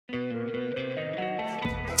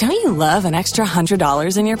Don't you love an extra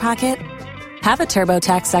 $100 in your pocket? Have a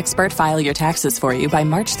TurboTax expert file your taxes for you by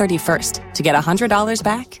March 31st to get $100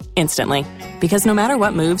 back instantly. Because no matter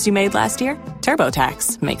what moves you made last year,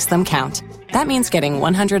 TurboTax makes them count. That means getting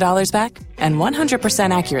 $100 back and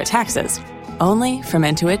 100% accurate taxes, only from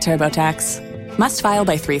Intuit TurboTax. Must file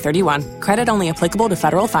by 3/31. Credit only applicable to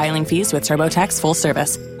federal filing fees with TurboTax full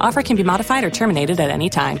service. Offer can be modified or terminated at any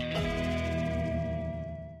time.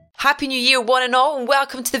 Happy New Year, one and all, and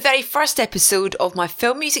welcome to the very first episode of my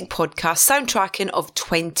film music podcast, Soundtracking of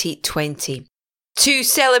 2020. To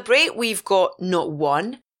celebrate, we've got not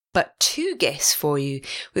one, but two guests for you,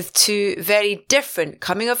 with two very different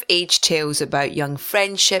coming-of-age tales about young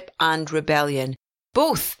friendship and rebellion.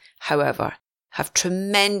 Both, however, have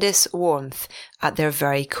tremendous warmth at their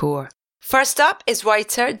very core. First up is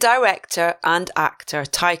writer, director and actor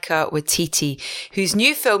Taika Waititi, whose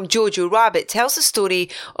new film Jojo Rabbit tells the story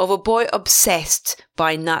of a boy obsessed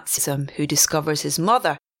by Nazism who discovers his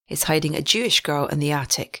mother is hiding a Jewish girl in the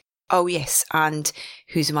attic. Oh yes, and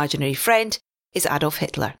whose imaginary friend is Adolf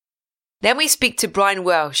Hitler. Then we speak to Brian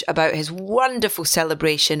Welsh about his wonderful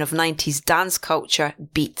celebration of 90s dance culture,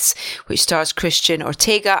 Beats, which stars Christian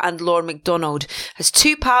Ortega and Lorn McDonald as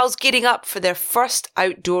two pals gearing up for their first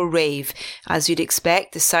outdoor rave. As you'd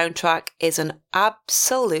expect, the soundtrack is an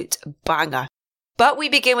absolute banger. But we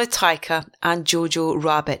begin with Taika and Jojo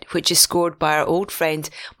Rabbit, which is scored by our old friend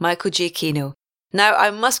Michael Giacchino. Now,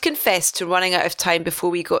 I must confess to running out of time before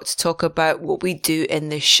we got to talk about what we do in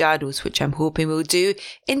the shadows, which I'm hoping we'll do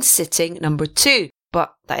in sitting number 2.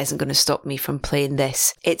 But that isn't going to stop me from playing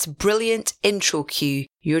this. It's brilliant intro cue,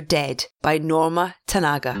 You're Dead, by Norma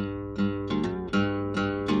Tanaga.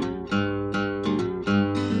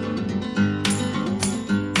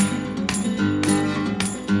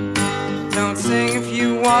 Don't sing if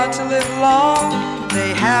you want to live long.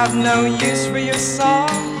 They have no use for your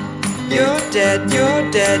song. You're dead,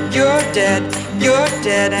 you're dead, you're dead, you're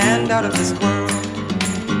dead and out of this world.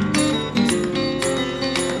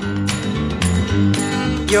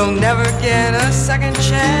 You'll never get a second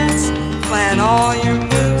chance. Plan all your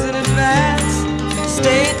moves in advance.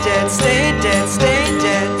 Stay dead, stay dead, stay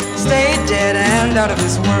dead, stay dead and out of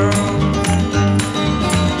this world.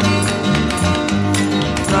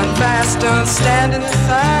 Run fast, don't stand in the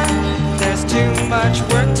sun. There's too much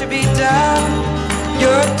work to be done. You're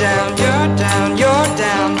down, you're down, you're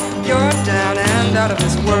down, you're down and out of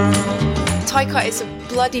this world. Taika, it's a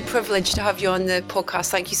bloody privilege to have you on the podcast.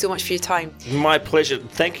 Thank you so much for your time. My pleasure.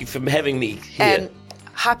 Thank you for having me here.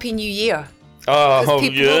 Happy New Year. Oh,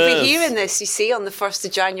 people will be hearing this, you see, on the 1st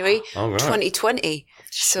of January, 2020.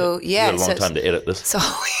 So, yeah. You've got a long time to edit this. So,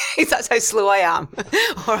 that's how slow I am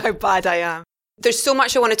or how bad I am. There's so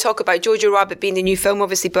much I want to talk about, Jojo Rabbit being the new film,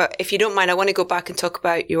 obviously, but if you don't mind, I want to go back and talk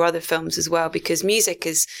about your other films as well, because music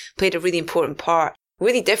has played a really important part,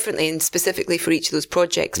 really differently and specifically for each of those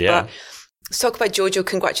projects. Yeah. But let's talk about Jojo.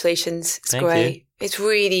 Congratulations. It's Thank great. you. It's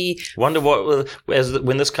really... Wonder what,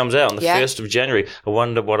 when this comes out on the 1st of January, I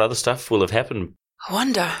wonder what other stuff will have happened. I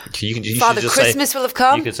wonder. You Father Christmas will have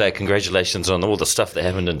come. You could say congratulations on all the stuff that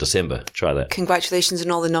happened in December. Try that. Congratulations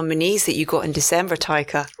on all the nominees that you got in December,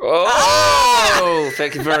 Taika. Oh,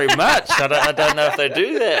 thank you very much. I don't know if they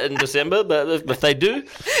do that in December, but if they do,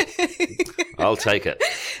 I'll take it.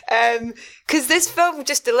 Because this film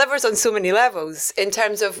just delivers on so many levels in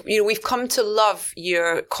terms of, we've come to love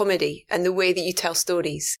your comedy and the way that you tell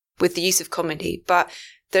stories with the use of comedy, but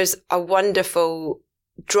there's a wonderful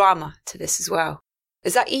drama to this as well.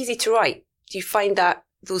 Is that easy to write? Do you find that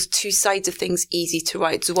those two sides of things easy to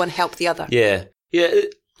write? Does one help the other? Yeah.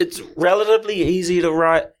 It's relatively easy to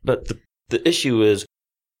write, but the issue is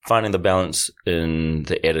finding the balance in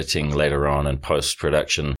the editing later on and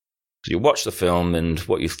post-production. You watch the film and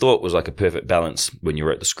what you thought was like a perfect balance when you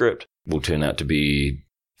wrote the script will turn out to be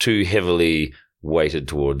too heavily weighted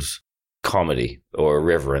towards comedy or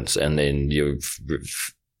irreverence, and then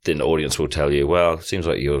then the audience will tell you, well, it seems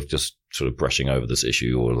like you're just sort of brushing over this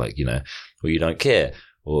issue, or like, or you don't care,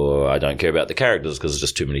 or I don't care about the characters because there's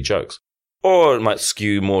just too many jokes. Or it might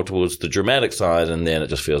skew more towards the dramatic side, and then it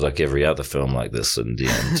just feels like every other film like this. And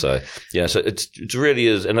so it really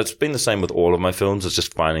is. And it's been the same with all of my films. It's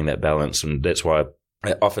just finding that balance. And that's why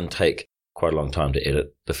I often take quite a long time to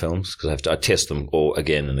edit the films, because I test them all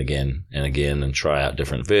again and again and again and try out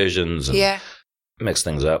different versions and mix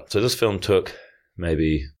things up. So this film took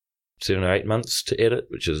maybe 7 or 8 months to edit,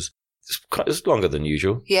 which is it's longer than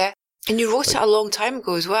usual. Yeah. And you wrote it a long time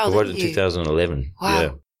ago as well, I wrote it in 2011. Wow. Yeah.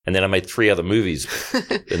 And then I made 3 other movies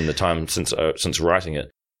in the time since writing it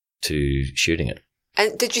to shooting it.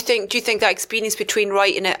 And do you think that experience between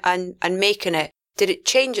writing it and making it, did it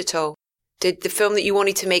change at all? Did the film that you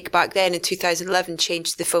wanted to make back then in 2011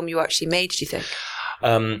 change the film you actually made, do you think?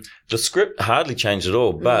 The script hardly changed at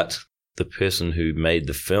all, but the person who made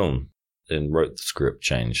the film and wrote the script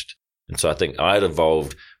changed. And so I think I'd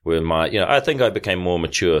evolved where I think I became more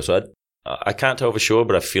mature. So I can't tell for sure,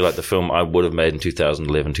 but I feel like the film I would have made in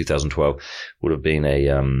 2011, 2012 would have been I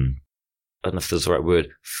don't know if that's the right word,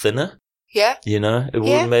 thinner. Yeah. It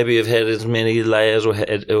wouldn't maybe have had as many layers or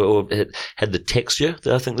had the texture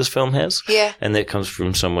that I think this film has. Yeah. And that comes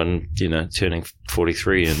from someone, turning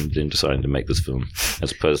 43 and then deciding to make this film,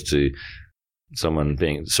 as opposed to someone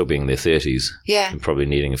still being in their 30s. Yeah. And probably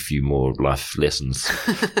needing a few more life lessons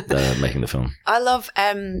making the film. I love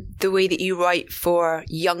the way that you write for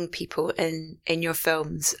young people in your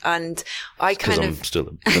films. And I I'm still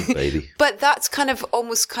a baby. But that's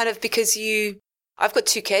almost because I've got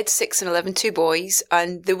 2 kids, 6 and 11, 2 boys,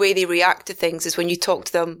 and the way they react to things is when you talk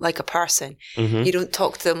to them like a person. Mm-hmm. You don't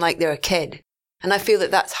talk to them like they're a kid. And I feel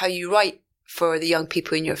that that's how you write for the young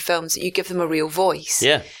people in your films, that you give them a real voice.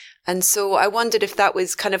 Yeah. And so I wondered if that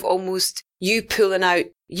was kind of almost you pulling out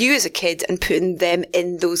you as a kid and putting them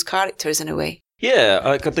in those characters in a way. Yeah,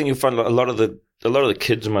 I think you'll find a lot of the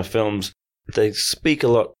kids in my films, they speak a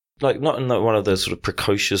lot, like not in one of those sort of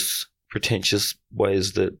precocious, pretentious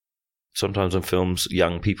ways that sometimes in films,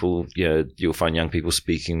 young people, you'll find young people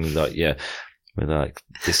speaking they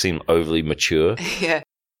seem overly mature. Yeah.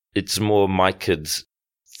 It's more my kids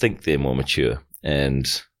think they're more mature,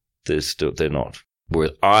 and they're not.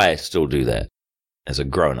 Whereas I still do that as a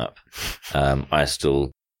grown up. I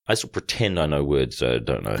still pretend I know words that I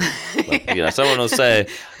don't know. Like, someone will say,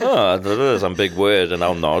 "Oh, that is some big word," and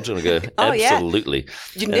I'll nod and I'll go, "Absolutely."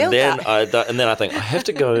 You nailed that. And then I think I have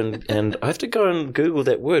to go and Google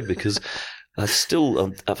that word because I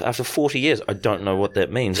still, after 40 years, I don't know what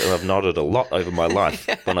that means, and I've nodded a lot over my life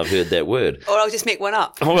when I've heard that word. Or I'll just make one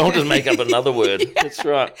up. Or I'll just make up another word. Yeah. That's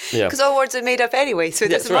right. Yeah. Because all words are made up anyway, so it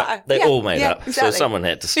doesn't matter. They're all made up. Exactly. So someone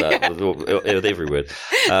had to start with every word.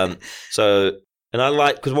 And I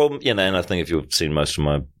like, because, and I think if you've seen most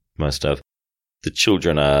of my stuff, the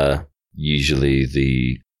children are usually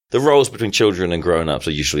the roles between children and grown-ups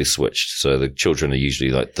are usually switched. So the children are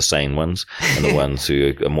usually like the sane ones and the ones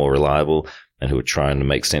who are more reliable and who are trying to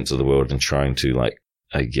make sense of the world and trying to, like,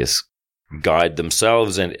 I guess, guide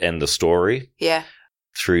themselves and the story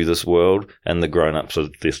through this world. And the grown-ups are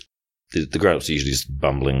the grown-ups are usually just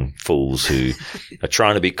bumbling fools who are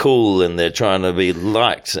trying to be cool and they're trying to be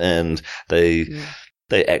liked, and they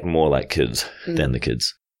act more like kids than the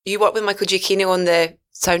kids. You worked with Michael Giacchino on the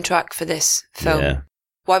soundtrack for this film. Yeah.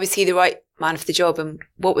 Why was he the right man for the job, and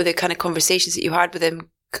what were the kind of conversations that you had with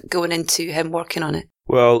him going into him working on it?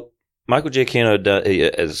 Well, Michael Giacchino,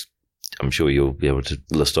 as I'm sure you'll be able to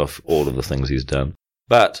list off all of the things he's done,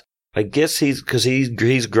 but I guess he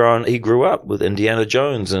grew up with Indiana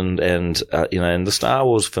Jones and the Star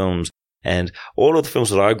Wars films and all of the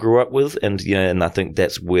films that I grew up with, and I think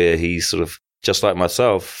that's where he sort of, just like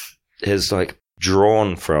myself, has like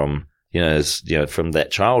drawn from, from that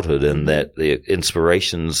childhood, and that the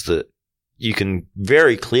inspirations that you can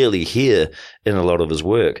very clearly hear in a lot of his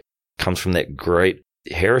work comes from that great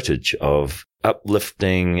heritage of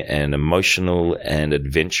uplifting and emotional and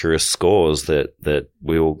adventurous scores that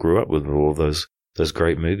we all grew up with all those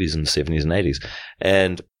great movies in the 70s and 80s.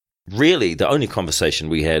 And really, the only conversation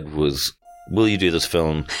we had was, will you do this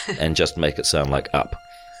film and just make it sound like Up?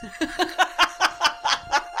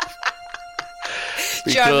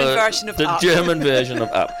 German version of Up. The German version of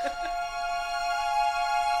Up.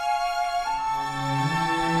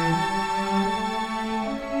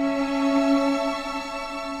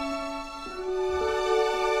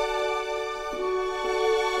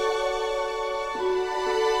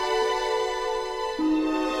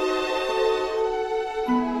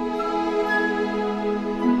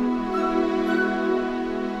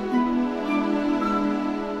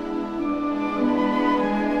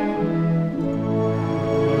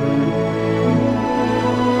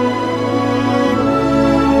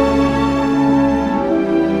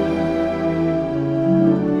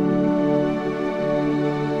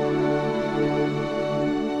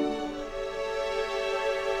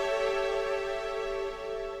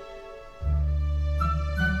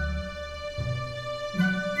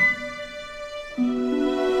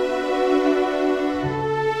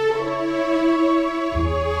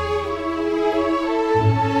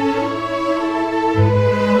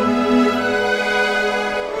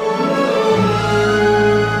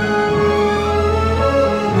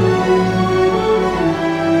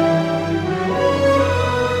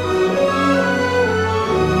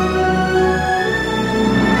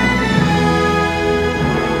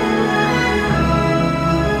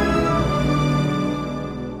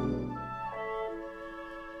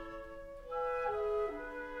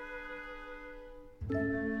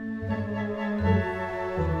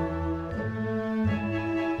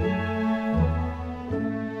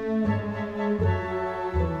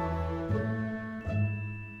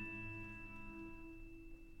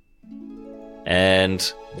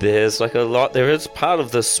 And there's like there is part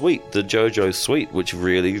of the suite, the JoJo suite, which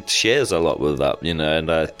really shares a lot with that,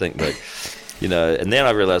 and I think like, and then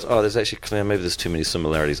I realized, there's actually, maybe there's too many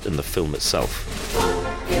similarities in the film itself.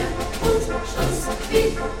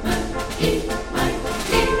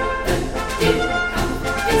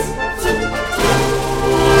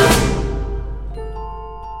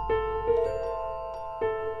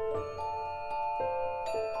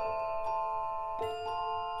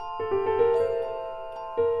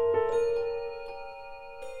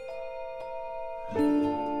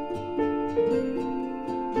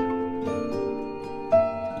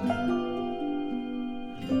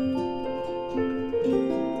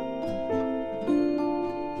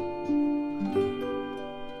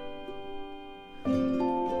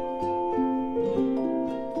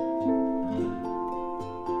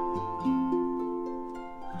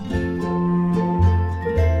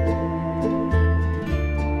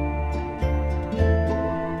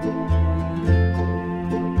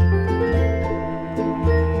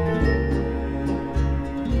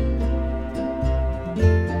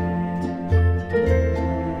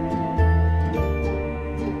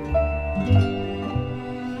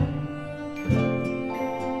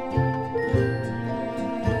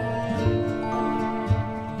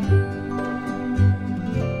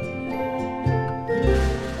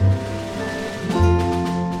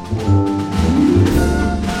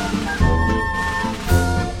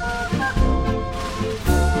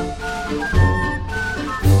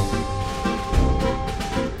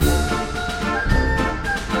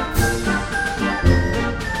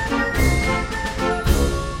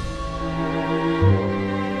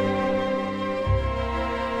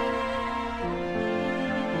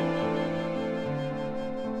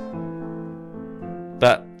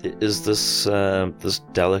 But it is this this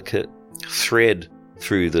delicate thread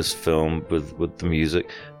through this film with the music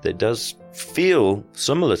that does feel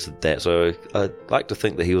similar to that. So I'd like to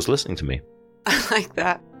think that he was listening to me. I like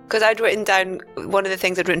that. Because I'd written down, one of the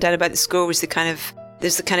things I'd written down about the score was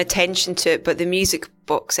there's the kind of tension to it, but the music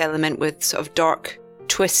box element with sort of dark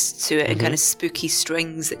twists to it and kind of spooky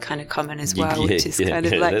strings that kind of come in as well, which is kind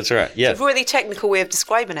of like, that's right. Yeah, it's a really technical way of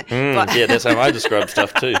describing it. But yeah, that's how I describe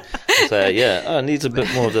stuff too. So it needs a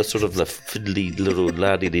bit more of the sort of the fiddly little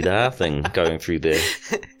la-di-di-da thing going through there.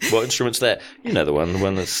 What instrument's that? You know the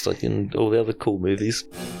one that's like in all the other cool movies.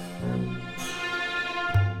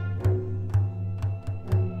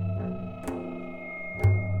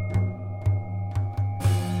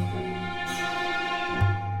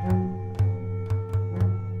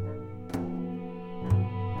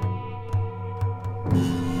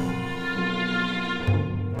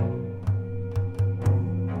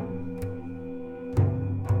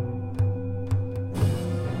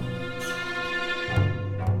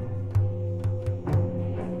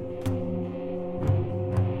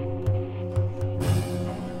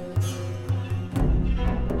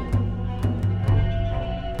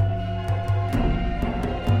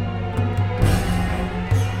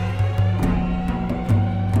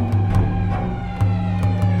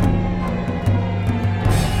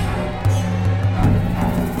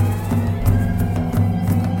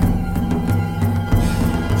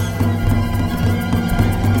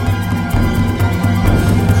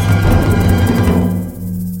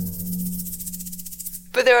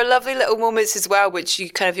 There are lovely little moments as well, which you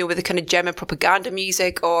kind of, with the kind of German propaganda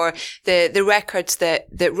music or the records that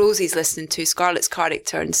Rosie's listening to, Scarlett's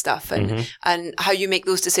character and stuff, and how you make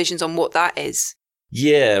those decisions on what that is.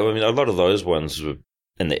 Yeah, I mean, a lot of those ones were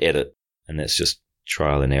in the edit, and that's just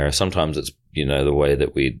trial and error. Sometimes it's, the way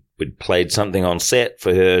that we'd played something on set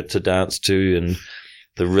for her to dance to, and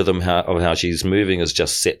the rhythm of how she's moving is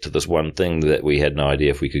just set to this one thing that we had no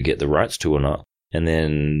idea if we could get the rights to or not. And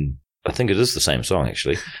then I think it is the same song,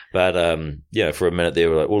 actually. But, for a minute they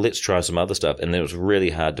were like, well, let's try some other stuff. And then it was really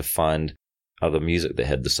hard to find other music that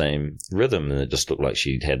had the same rhythm. And it just looked like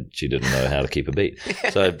she didn't know how to keep a beat.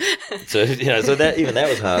 So that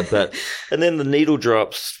was hard. And then the needle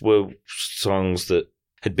drops were songs that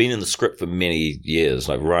had been in the script for many years.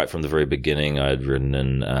 Like right from the very beginning, I'd written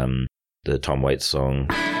in the Tom Waits song.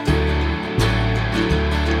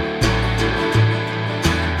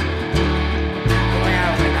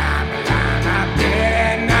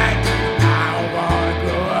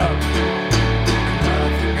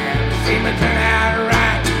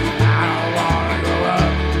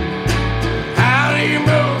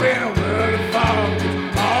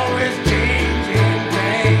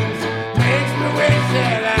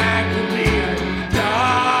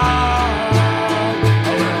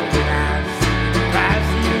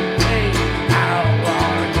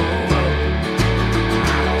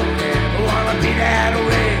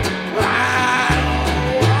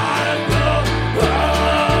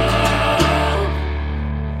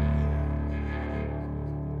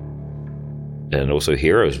 also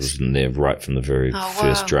Heroes was in there right from the very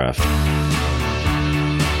first draft.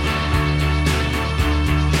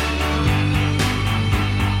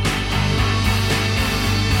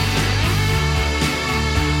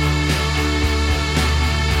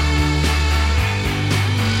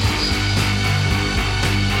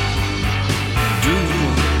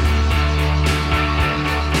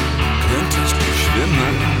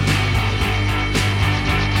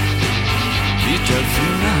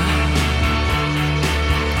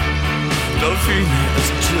 Delfine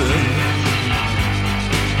ist schön.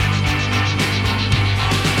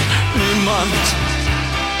 Niemand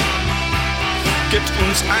gibt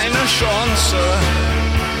uns eine Chance,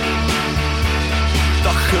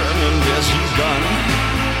 doch können wir sie dann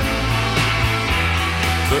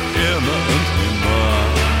für immer und immer.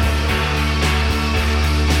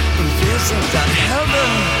 Und wir sind dann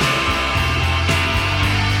Helden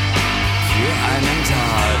für einen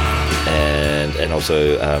Tag. And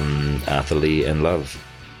also Arthur Lee and Love,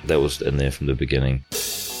 that was in there from the beginning.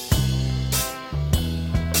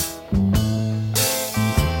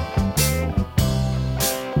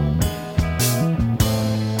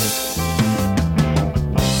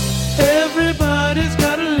 Everybody's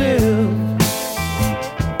gotta live,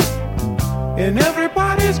 and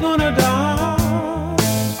everybody's gonna die.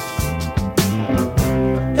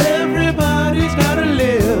 Everybody's gotta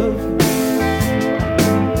live.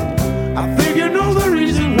 I think you know the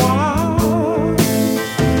reason why.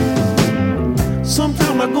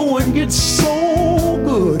 Sometimes I go and get so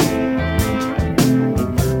good,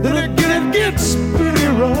 then again it gets pretty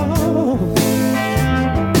rough.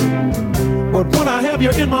 But when I have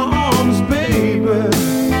you in my arms, baby,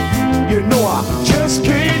 you know I just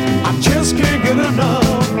can't get enough.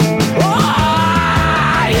 Oh,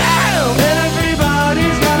 yeah!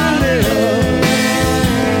 Everybody's gotta live,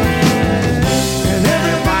 and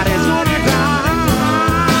everybody's gonna die.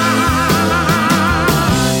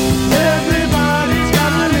 Everybody's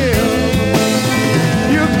gotta live.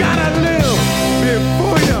 You gotta live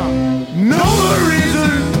before you know the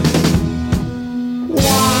reason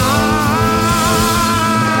why.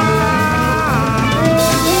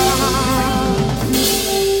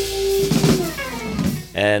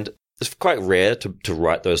 And it's quite rare to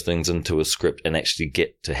write those things into a script and actually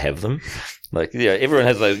get to have them. Like, yeah, everyone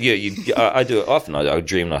has like, I do it often. I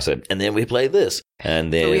dream and I say, and then we play this.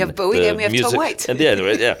 And then we have Bowie and we have Tom White. And yeah.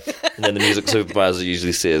 And then the music supervisor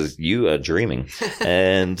usually says, you are dreaming.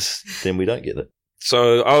 And then we don't get it.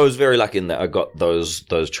 So I was very lucky in that I got those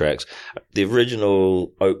tracks. The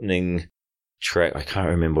original opening track, I can't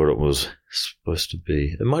remember what it was supposed to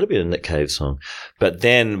be. It might have been a Nick Cave song. But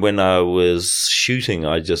then when I was shooting,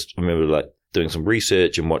 I just remember like doing some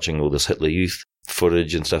research and watching all this Hitler Youth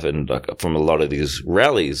footage and stuff, and like from a lot of these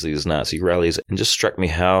rallies, these Nazi rallies, and just struck me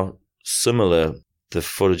how similar the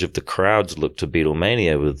footage of the crowds looked to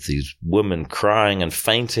Beatlemania, with these women crying and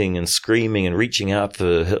fainting and screaming and reaching out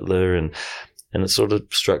for Hitler, and it sort of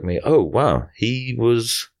struck me, oh wow, he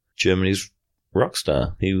was Germany's rock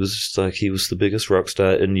star. He was the biggest rock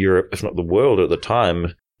star in Europe, if not the world at the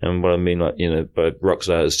time. And what I mean, like, by rock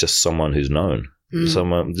star is just someone who's known.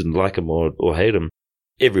 Someone didn't like him or hate him.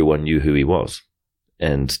 Everyone knew who he was.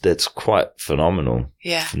 And that's quite phenomenal.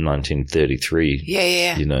 Yeah. For 1933.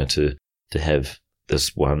 Yeah. To have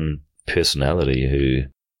this one personality who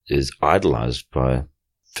is idolized by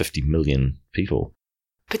 50 million people.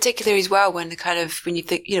 Particularly as well when you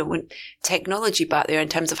think, when technology back there in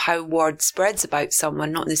terms of how word spreads about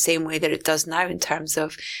someone, not in the same way that it does now in terms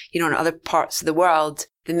of, in other parts of the world,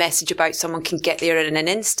 the message about someone can get there in an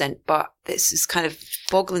instant, but this is kind of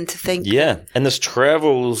boggling to think. Yeah, and this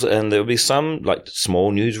travels, and there'll be some like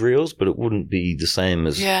small newsreels, but it wouldn't be the same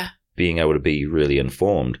as being able to be really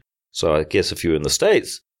informed. So I guess if you were in the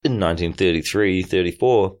States in 1933,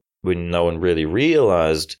 34, when no one really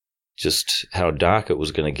realized just how dark it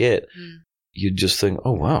was going to get, you'd just think,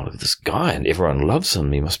 oh, wow, look at this guy, and everyone loves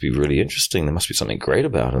him. He must be really interesting. There must be something great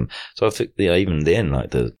about him. So I think, even then,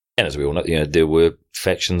 and as we all know, there were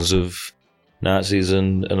factions of Nazis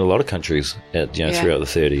in a lot of countries throughout the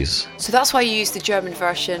 30s. So that's why you used the German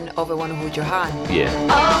version of I Want to Hold Your Hand. Yeah.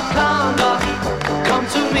 Oh, come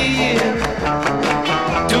to me,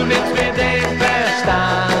 du nimmst mir den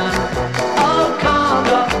Verstand. Oh,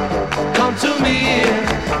 come to me,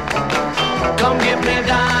 komm, gib mir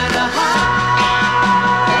deine Hand.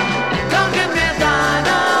 Komm, gib mir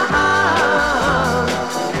deine Hand.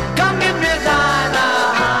 Komm, gib mir deine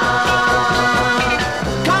Hand.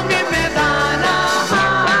 Komm, gib mir deine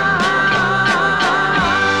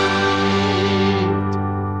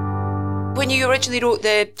Hand. When you originally wrote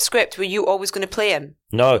the script, were you always going to play him?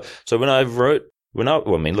 No. So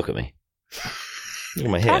look at me. Look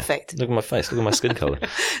at my hair. Perfect. Look at my face. Look at my skin color.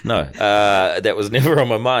 No, that was never on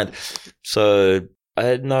my mind. So I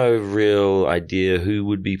had no real idea who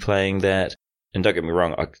would be playing that. And don't get me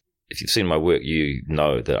wrong, if you've seen my work, you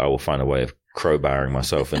know that I will find a way of crowbarring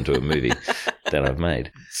myself into a movie that I've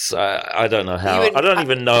made. So I don't know how. I don't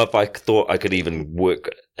even know if I thought I could even work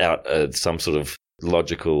out some sort of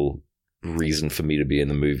logical reason for me to be in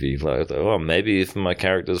the movie. Like, maybe if my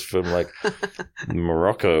character's from like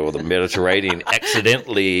Morocco or the Mediterranean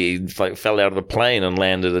accidentally fell out of a plane and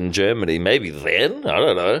landed in Germany, maybe then, I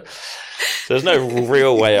don't know. There's no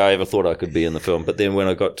real way I ever thought I could be in the film. But then when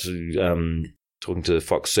I got to talking to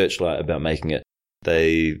Fox Searchlight about making it,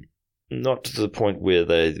 they, not to the point where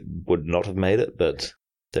they would not have made it, but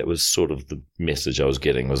that was sort of the message I was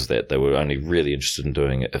getting, was that they were only really interested in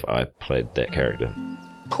doing it if I played that character.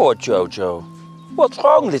 Poor Jojo. What's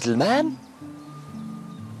wrong, little man?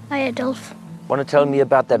 Hi, Adolf. Want to tell me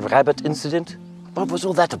about that rabbit incident? What was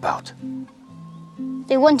all that about?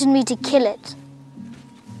 They wanted me to kill it.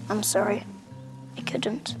 I'm sorry. I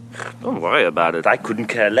couldn't. Don't worry about it. I couldn't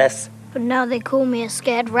care less. But now they call me a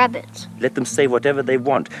scared rabbit. Let them say whatever they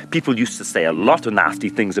want. People used to say a lot of nasty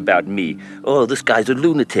things about me. Oh, this guy's a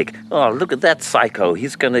lunatic. Oh, look at that psycho.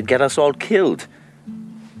 He's going to get us all killed.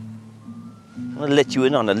 I'll let you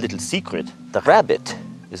in on a little secret. The rabbit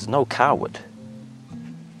is no coward.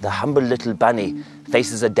 The humble little bunny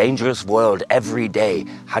faces a dangerous world every day,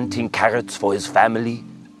 hunting carrots for his family,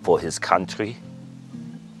 for his country.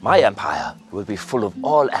 My empire will be full of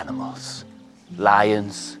all animals.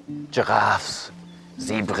 Lions, giraffes,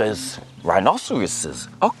 zebras, rhinoceroses,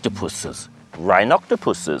 octopuses,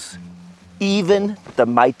 rhinoctopuses, even the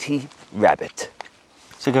mighty rabbit.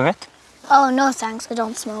 Cigarette? Oh, no thanks, I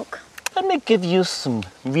don't smoke. Let me give you some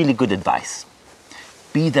really good advice.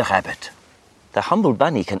 Be the rabbit. The humble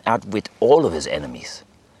bunny can outwit all of his enemies.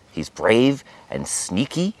 He's brave and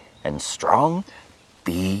sneaky and strong.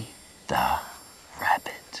 Be the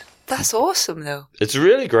rabbit. That's awesome, though. It's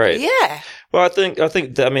really great. Yeah. Well, I think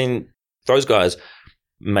that, I mean, those guys,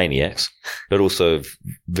 maniacs, but also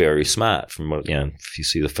very smart from what, if you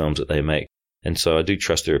see the films that they make. And so I do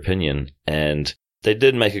trust their opinion. And they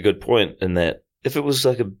did make a good point in that if it was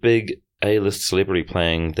like a big A-list celebrity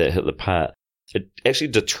playing that Hitler part, it actually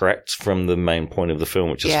detracts from the main point of the film,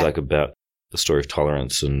 which is like about the story of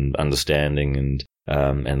tolerance and understanding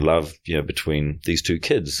and love, between these two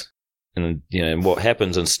kids. And, and what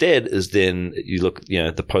happens instead is then you look,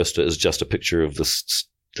 the poster is just a picture of this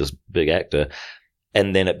big actor,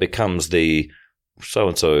 and then it becomes the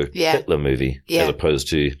so-and-so Hitler movie, as opposed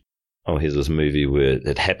to, here's this movie where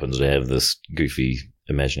it happens to have this goofy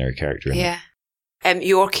imaginary character in it.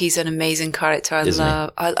 Yorkie's an amazing character. I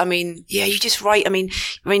love. I mean, you're just right. I mean,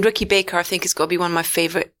 Ricky Baker, I think, has got to be one of my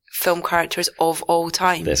favourite film characters of all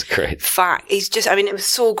time. That's great. Fact. He's just, it was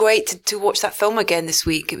so great to watch that film again this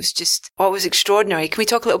week. It was just, it was extraordinary. Can we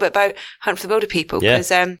talk a little bit about Hunt for the Wilder People? Because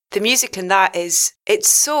the music in that it's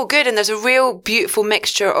so good, and there's a real beautiful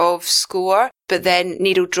mixture of score, but then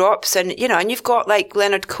needle drops, and you've got like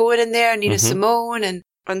Leonard Cohen in there, Nina Simone, and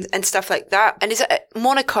stuff like that. And is it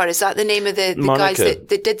Monica? Is that the name of the guys that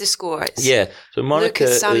did the score? So Monica,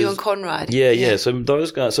 Lucas, Samuel, and Conrad. Yeah. So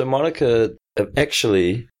those guys. So Monica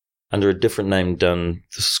actually, under a different name, done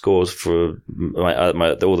the scores for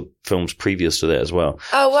all the films previous to that as well.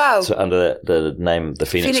 Oh wow! So under the name, the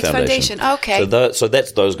Phoenix Foundation. Okay. So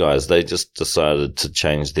that's those guys. They just decided to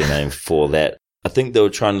change their name for that. I think they were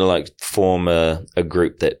trying to form a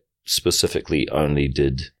group that specifically only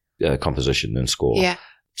did composition and score. Yeah.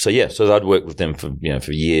 So I'd worked with them for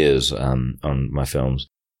years on my films,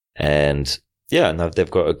 and they've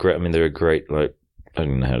got a great. They're a great I don't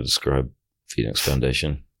even know how to describe Phoenix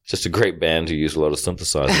Foundation. Just a great band who use a lot of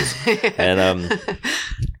synthesizers,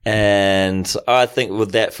 and I think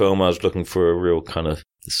with that film I was looking for a real kind of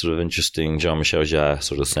sort of interesting Jean-Michel Jarre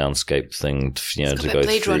sort of soundscape thing, to go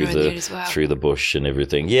through the bush and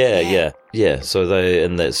everything. Yeah. So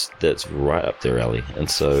that's right up their alley, and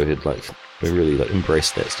so we really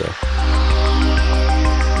embraced that stuff.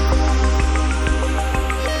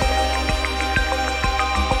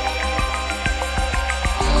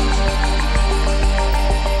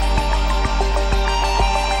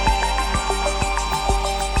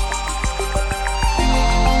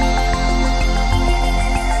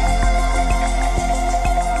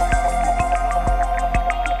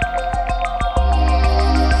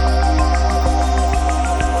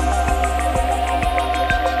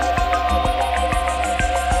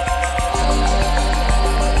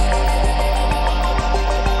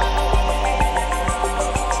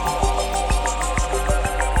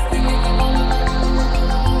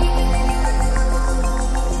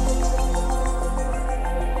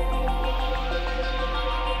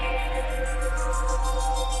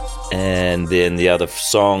 And then the other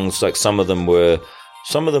songs, like some of them were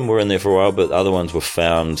in there for a while, but other ones were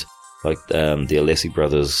found, like the Alessi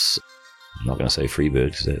Brothers. I'm not going to say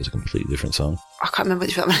Freebird because that is a completely different song. I can't remember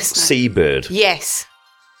which one it is now. Seabird. Yes.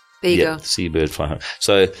 There you go. Seabird Fly Home.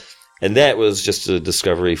 So, and that was just a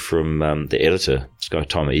discovery from the editor, this guy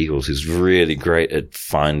Tom Eagles, who's really great at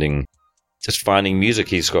finding music.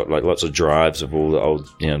 He's got like lots of drives of all the old,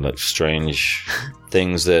 like strange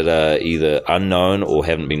things that are either unknown or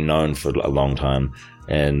haven't been known for a long time.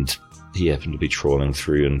 And he happened to be trawling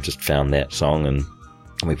through and just found that song, and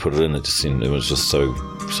we put it in. It was just so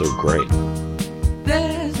great.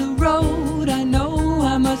 There's a road I know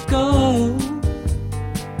I must go,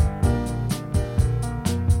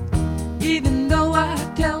 even though I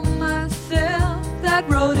tell myself that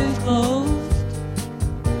road is closed.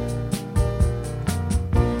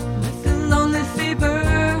 Listen, lonely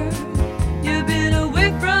seabird, you've been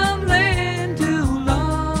away from land too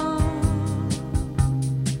long,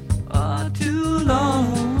 oh, too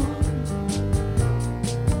long.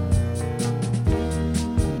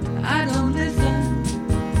 I don't listen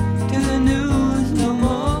to the news no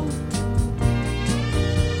more.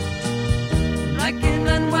 Like an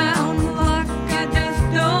unwound clock, I just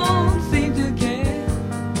don't seem to care.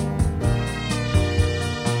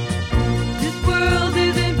 This world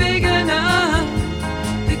isn't big enough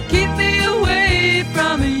to keep me away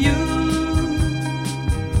from you,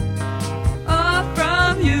 oh,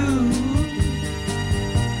 from you.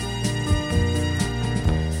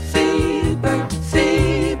 Seabird,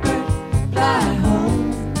 seabird, fly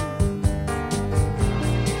home.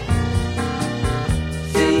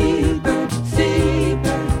 Seabird,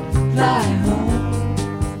 seabird, fly home.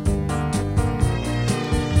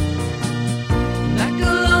 Like a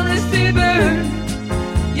lonely seabird,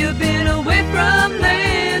 you've been away from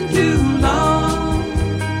land too long,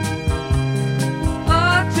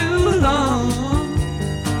 oh, too long.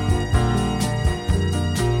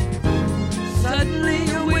 Suddenly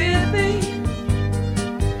you're with me,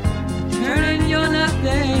 turning you're not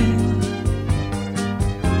there.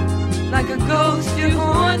 Like a ghost you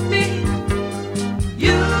haunt me,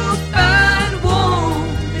 you find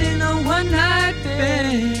warmth in a one-night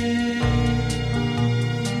bed.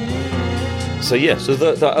 So yeah,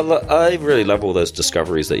 I really love all those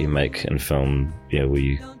discoveries that you make in film, where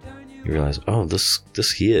you realize, oh, this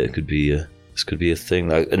here could be a thing.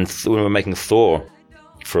 Like, and when we were making Thor,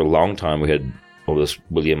 for a long time, we had all this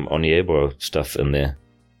William Onyebo stuff in there,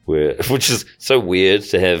 which is so weird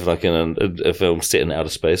to have like in a film set in outer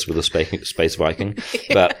space with a space Viking,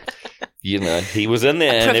 but he was in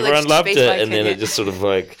there and everyone loved it, Viking, and then it just sort of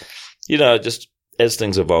like, just as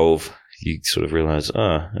things evolve, you sort of realize,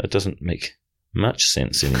 it doesn't make much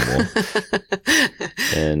sense anymore.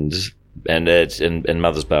 and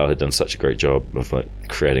Mother's Bow had done such a great job of like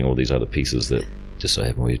creating all these other pieces that just so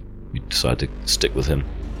happen we decided to stick with him.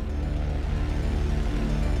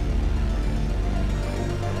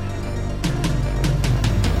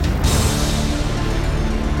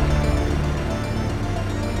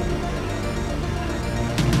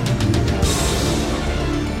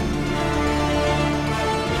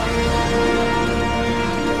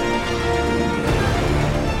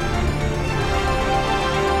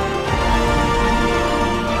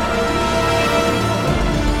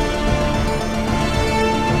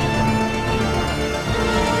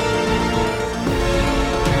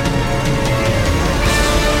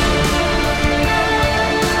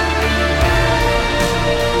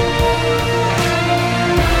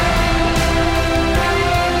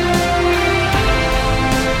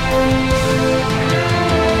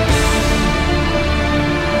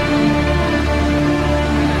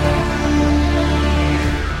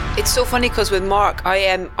 It's so funny because with Mark,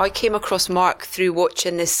 I came across Mark through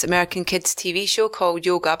watching this American kids TV show called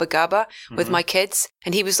Yo Gabba Gabba with my kids,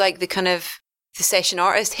 and he was like the session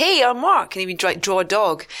artist. Hey, I'm Mark, and he would like draw a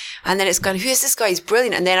dog, and then it's kind of, who is this guy? He's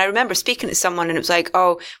brilliant. And then I remember speaking to someone, and it was like,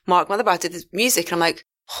 oh, Mark Motherbow did this music, and I'm like,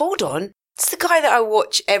 hold on. It's the guy that I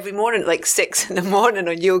watch every morning at like 6 a.m. on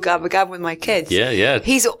Yo Gabba Gabba with my kids. Yeah.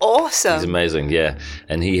 He's awesome. He's amazing, yeah.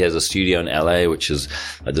 And he has a studio in LA, which is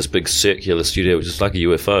like this big circular studio, which is like a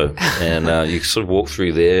UFO. And you sort of walk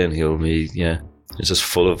through there and he'll be, it's just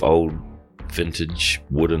full of old vintage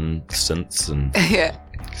wooden synths and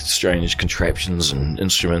strange contraptions and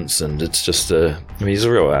instruments. And it's just, he's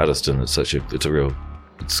a real artist, and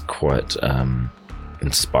it's quite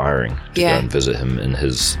inspiring to go and visit him in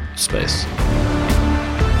his space.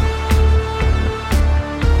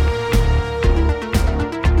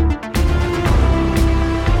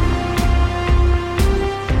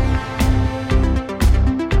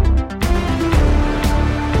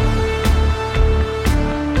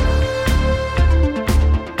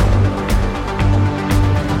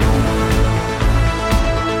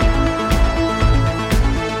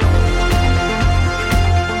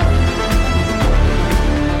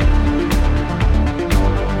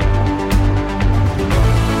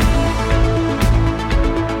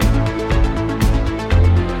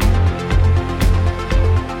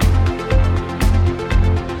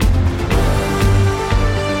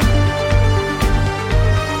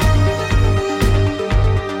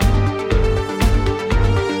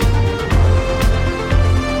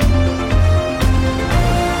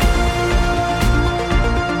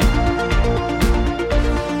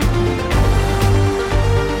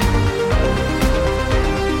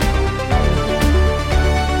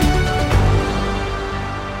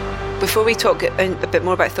 before we talk a bit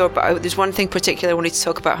more about Thor, but there's one thing particular I wanted to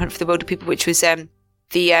talk about Hunt for the Wilder People, which was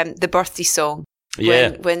the birthday song.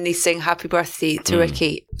 Yeah. When they sing Happy Birthday to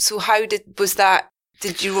Ricky. So how was that?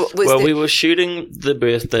 We were shooting the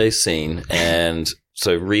birthday scene, and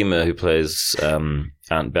so Rima, who plays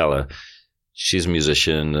Aunt Bella, she's a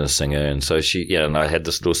musician and a singer, and so and I had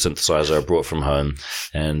this little synthesizer I brought from home,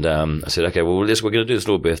 and I said, okay, well, we're going to do this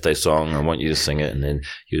little birthday song. I want you to sing it, and then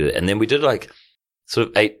you do it. And then we did like sort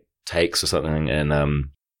of 8 takes or something, and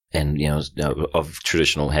of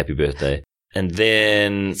traditional Happy Birthday, and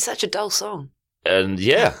then it's such a dull song. And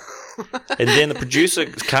yeah. And then the producer,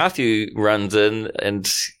 Carthew, runs in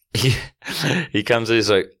and he comes in, he's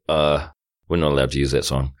like, we're not allowed to use that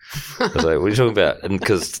song. I was like, what are you talking about?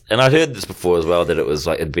 And I'd heard this before as well, that it was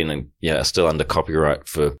like, it'd been, still under copyright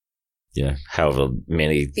for, however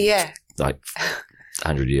many, like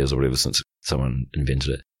 100 years or whatever since someone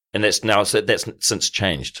invented it. And that's since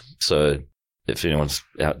changed. So if anyone's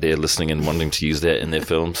out there listening and wanting to use that in their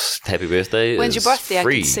films, Happy Birthday. When's your birthday?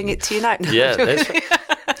 Free. I can sing it to you now. Yeah, that's right.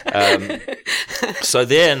 So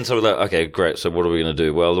we're like, okay, great. So what are we going to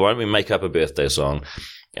do? Well, why don't we make up a birthday song?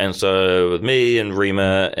 And so with me and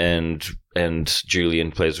Rima and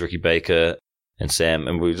Julian plays Ricky Baker and Sam,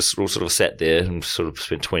 and we just all sort of sat there and sort of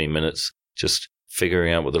spent 20 minutes just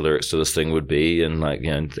figuring out what the lyrics to this thing would be, and like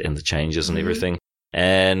and the changes and everything,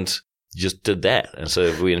 and just did that. And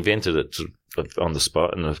so we invented it on the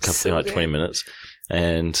spot in a couple like 20 minutes,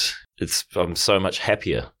 and I'm so much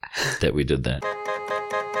happier that we did that.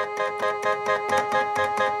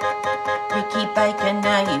 Ricky Baker,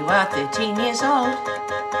 now you are 13 years old.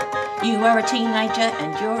 You are a teenager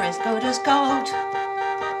and you're as good as gold.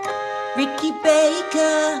 Ricky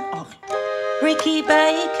Baker, Ricky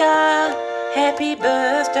Baker, happy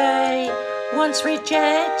birthday. Once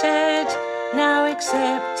rejected, now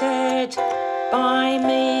accepted by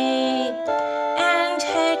me and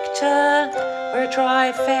Hector. We're a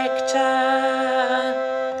trifecta.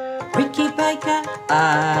 Ricky Baker,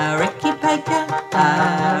 Ricky Baker,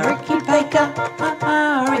 Ricky Baker,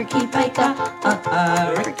 Ricky Baker,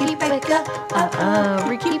 Ricky Baker,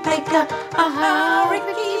 Ricky Baker,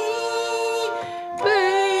 Ricky Baker.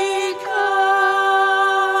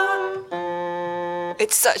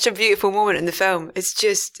 It's such a beautiful moment in the film. It's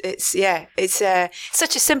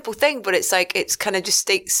such a simple thing, but it's like, it's kind of just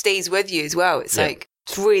stays with you as well. It's like,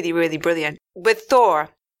 it's really, really brilliant. With Thor,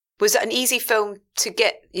 was it an easy film to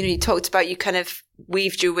get? You talked about you kind of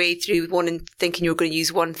weaved your way through one and thinking you were going to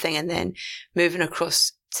use one thing and then moving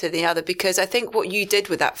across to the other, because I think what you did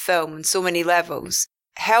with that film on so many levels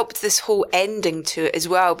helped this whole ending to it as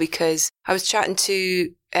well, because I was chatting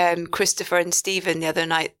to Christopher and Stephen the other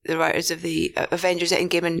night, the writers of the Avengers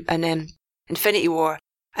Endgame and Infinity War,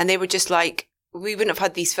 and they were just like, we wouldn't have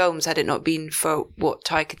had these films had it not been for what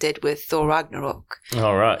Taika did with Thor Ragnarok.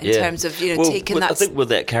 All right, in terms of taking that. I think with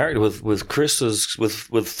that character, with Chris's,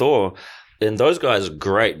 with Thor, and those guys are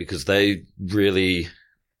great because they really.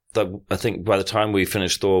 I think by the time we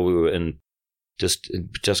finished Thor, we were just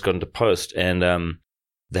got into post, and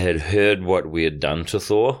they had heard what we had done to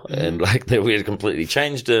Thor, and like that we had completely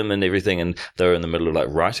changed him and everything, and they were in the middle of like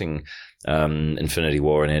writing Infinity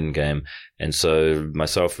War and Endgame, and so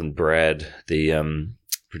myself and Brad, the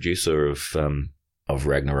producer of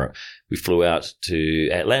Ragnarok, we flew out to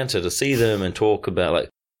Atlanta to see them and talk about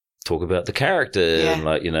the character, and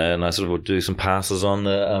and I sort of would do some passes on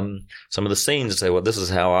the some of the scenes and say, well, this is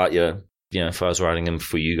how if I was writing him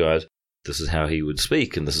for you guys, this is how he would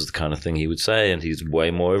speak, and this is the kind of thing he would say, and he's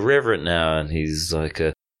way more irreverent now, and he's like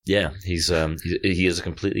he is a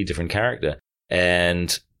completely different character,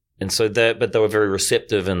 and so but they were very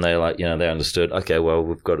receptive, and they they understood, okay, well,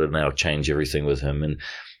 we've got to now change everything with him,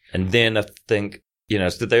 and then I think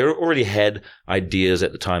so they already had ideas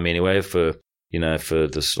at the time anyway for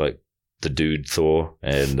this like the dude Thor,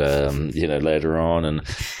 and later on,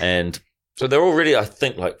 and so they're already, I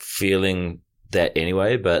think, like feeling that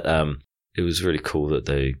anyway, but it was really cool that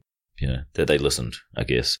they listened, I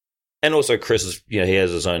guess. And also Chris is, he has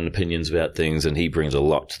his own opinions about things, and he brings a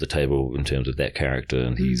lot to the table in terms of that character,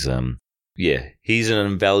 and he's an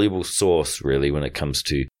invaluable source really when it comes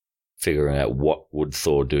to figuring out what would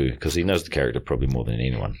Thor do, because he knows the character probably more than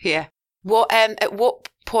anyone. Yeah. At what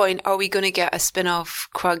point are we going to get a spin-off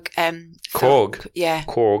Korg? Yeah.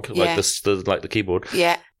 Korg, like the keyboard.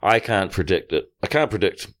 Yeah. I can't predict it. I can't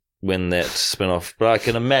predict when that spin-off, but I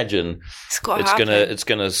can imagine it's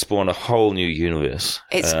gonna spawn a whole new universe.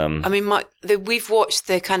 We've watched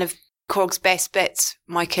the kind of Korg's best bits,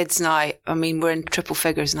 my kids and I. I mean, we're in triple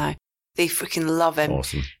figures now. They freaking love him.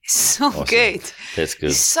 Awesome. It's so good. That's good.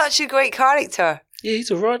 He's such a great character. Yeah,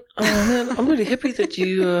 he's all right. Oh, man, I'm really happy that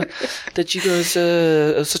you guys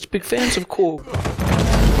are such big fans of Korg.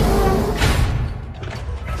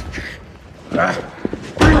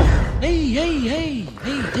 Hey,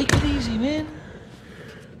 take it easy, man.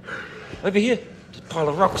 Over here, there's a pile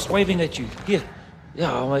of rocks waving at you. Here.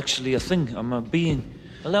 Yeah, I'm actually a thing. I'm a being.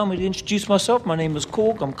 Allow me to introduce myself. My name is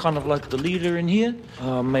Korg. I'm kind of like the leader in here.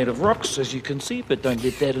 I'm made of rocks, as you can see, but don't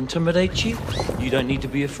let that intimidate you. You don't need to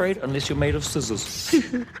be afraid unless you're made of scissors.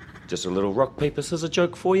 Just a little rock, paper, scissor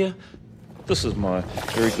joke for you. This is my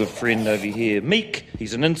very good friend over here, Meek.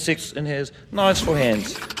 He's an insect and has knives for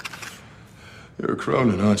hands. You're a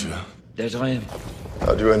Cronin, aren't you? That I am.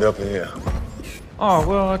 How'd you end up in here? Oh,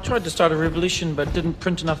 well, I tried to start a revolution but didn't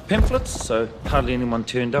print enough pamphlets, so hardly anyone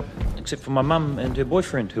turned up, except for my mum and her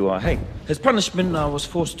boyfriend, who I hate. As punishment, I was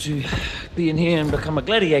forced to be in here and become a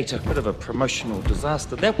gladiator. Bit of a promotional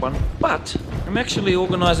disaster, that one. But I'm actually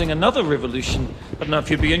organising another revolution. I don't know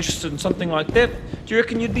if you'd be interested in something like that. Do you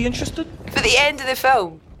reckon you'd be interested? For the end of the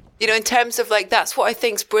film, you know, in terms of like, that's what I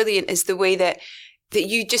think's brilliant, is the way that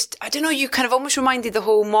you just, I don't know, you kind of almost reminded the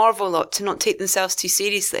whole Marvel lot to not take themselves too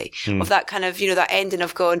seriously, of that kind of, you know, that ending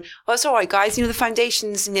of going, oh, it's all right, guys, you know, the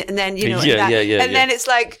foundations, and then, you know, then it's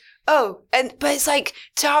like, oh, but it's like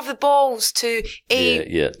to have the balls to do that.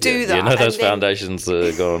 Yeah, no, those foundations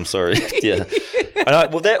are gone, sorry. Yeah.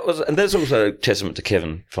 Well, that's also a testament to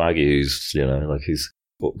Kevin Feige, who's, you know, like he's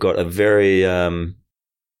got a very,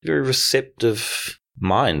 very receptive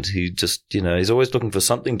mind. He just, you know, he's always looking for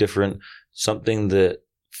something different, something that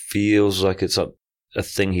feels like it's a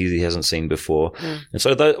thing he hasn't seen before. And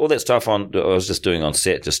so all that stuff I was just doing on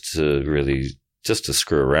set just to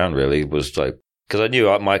screw around, really, was like, because I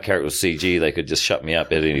knew my character was CG, they could just shut me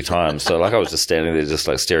up at any time. So like I was just standing there just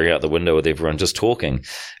like staring out the window with everyone just talking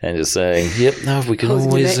and just saying, yep, no, we can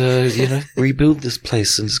always, you know, rebuild this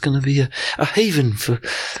place, and it's going to be a haven for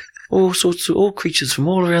all creatures from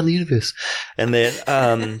all around the universe. And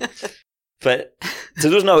then, but so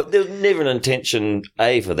there was never an intention,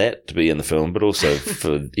 for that to be in the film, but also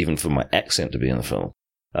even for my accent to be in the film.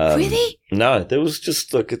 Really? No, there was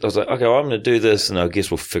just like, I was like, okay, well, I'm going to do this, and I guess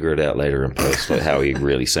we'll figure it out later in post, like how he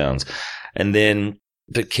really sounds. And then,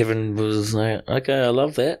 but Kevin was like, okay, I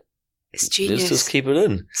love that. It's genius. Let's just keep it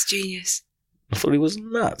in. It's genius. I thought he was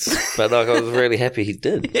nuts, but like I was really happy he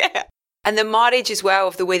did. Yeah. And the marriage as well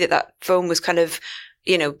of the way that film was kind of,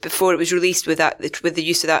 you know, before it was released with the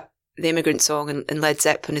use of that, the Immigrant Song and Led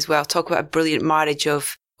Zeppelin as well. Talk about a brilliant marriage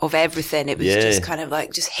of everything. It was just kind of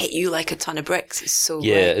like, just hit you like a ton of bricks. It's so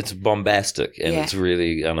great. It's bombastic and it's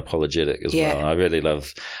really unapologetic as well.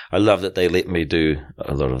 I love that they let me do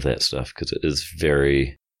a lot of that stuff, because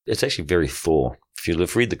it's actually very Thor. If you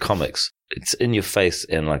read the comics, it's in your face,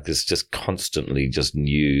 and like there's just constantly just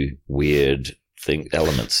new weird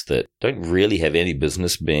elements that don't really have any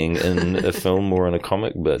business being in a film or in a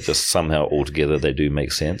comic, but just somehow altogether they do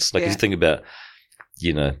make sense. Like if you think about,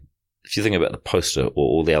 you know, the poster or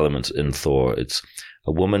all the elements in Thor, it's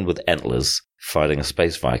a woman with antlers fighting a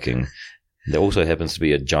space Viking. There also happens to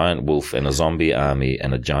be a giant wolf and a zombie army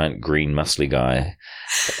and a giant green muscly guy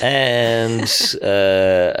and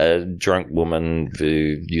a drunk woman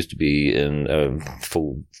who used to be in a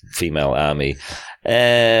full female army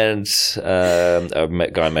and a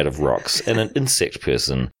guy made of rocks and an insect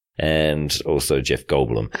person and also Jeff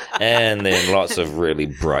Goldblum, and then lots of really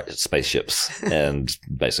bright spaceships and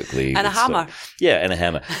basically and a hammer. And a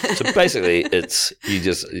hammer. So basically it's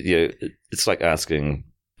it's like asking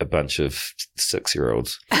a bunch of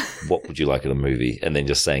 6-year-olds, what would you like in a movie? And then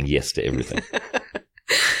just saying yes to everything.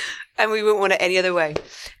 And we wouldn't want it any other way.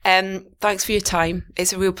 Thanks for your time.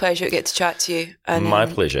 It's a real pleasure to get to chat to you. And, my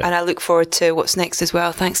pleasure. And I look forward to what's next as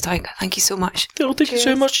well. Thanks, Taika. Thank you so much. Oh, thank you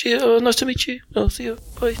so much. Yeah, nice to meet you. I'll see you.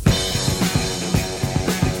 Bye.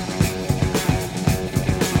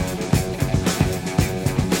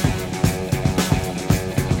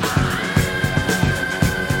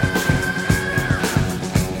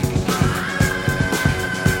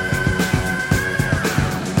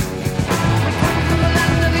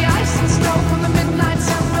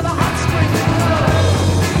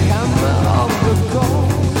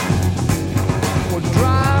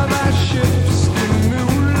 Drive our ships to new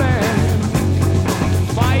land,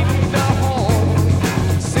 fight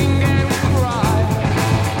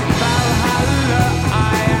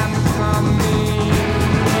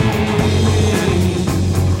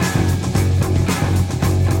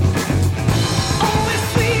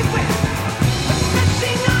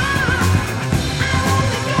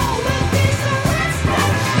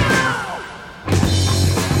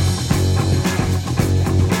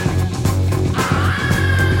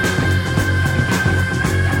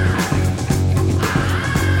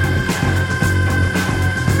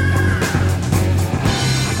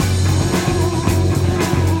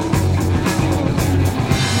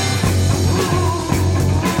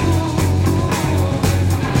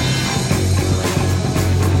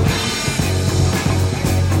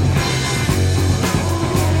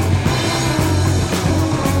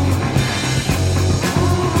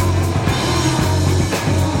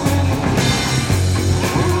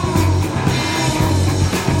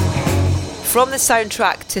From the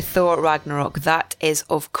soundtrack to Thor Ragnarok, that is,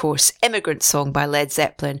 of course, Immigrant Song by Led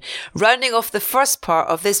Zeppelin, rounding off the first part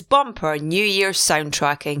of this bumper New Year's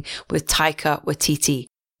soundtracking with Taika Waititi.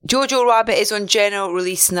 Jojo Rabbit is on general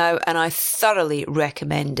release now, and I thoroughly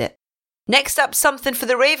recommend it. Next up, something for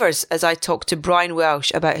the ravers, as I talk to Brian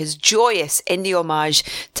Welsh about his joyous indie homage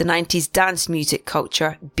to 90s dance music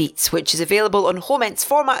culture, Beats, which is available on Homent's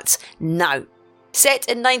formats now. Set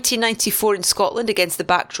in 1994 in Scotland against the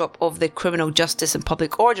backdrop of the Criminal Justice and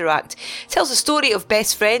Public Order Act, tells the story of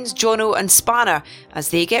best friends Jono and Spanner as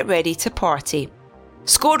they get ready to party.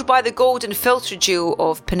 Scored by the golden filter duo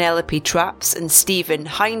of Penelope Traps and Stephen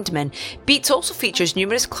Hindman, Beats also features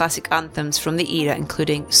numerous classic anthems from the era,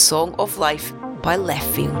 including Song of Life by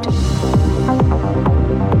Leftfield.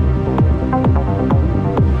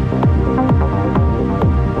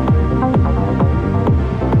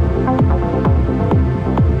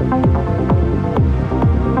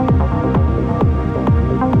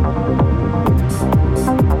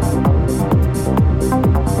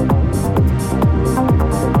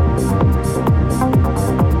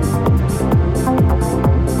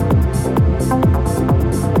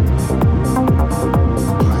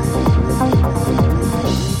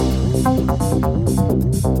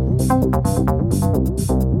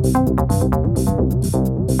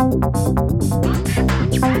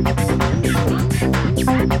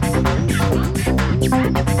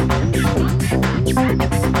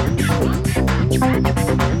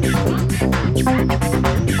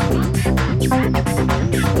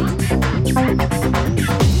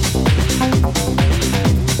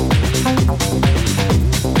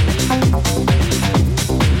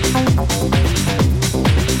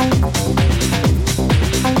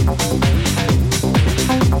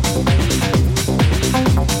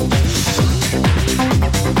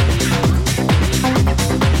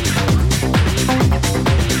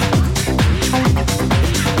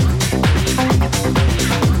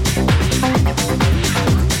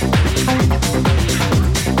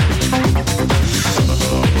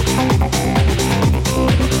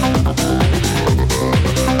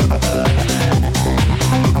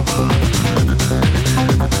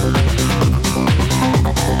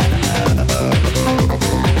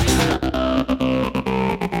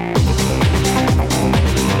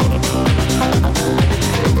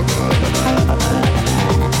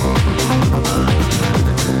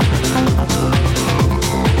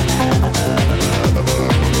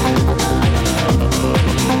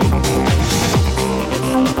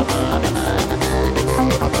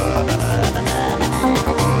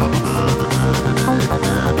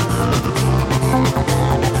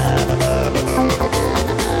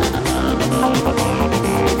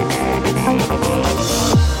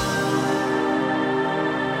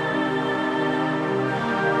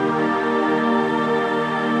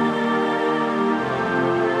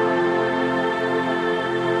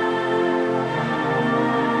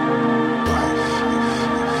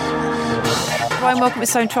 Brian, welcome to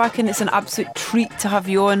Soundtracking. It's an absolute treat to have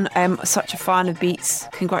you on. I'm such a fan of Beats.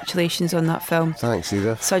 Congratulations on that film. Thanks,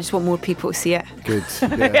 Edith. So I just want more people to see it. Good.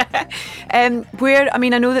 Yeah. I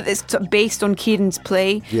know that it's sort of based on Kieran's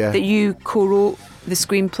play, that you co-wrote the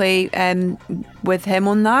screenplay with him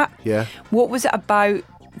on that. Yeah. What was it about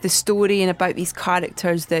the story and about these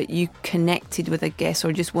characters that you connected with, I guess,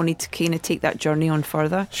 or just wanted to kind of take that journey on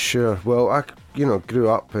further? Sure. Well, I grew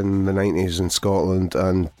up in the 90s in Scotland,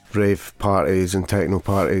 and rave parties and techno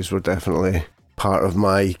parties were definitely part of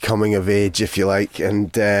my coming of age, if you like,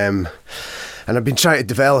 and I've been trying to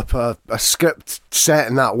develop a script set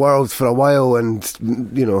in that world for a while, and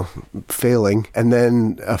failing. And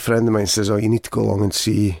then a friend of mine says, "Oh, you need to go along and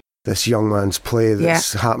see this young man's play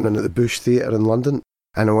that's happening at the Bush Theatre in London."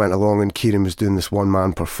 And I went along, and Kieran was doing this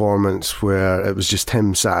one-man performance where it was just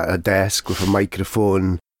him sat at a desk with a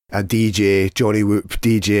microphone, a DJ, Johnny Whoop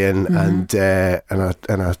DJing,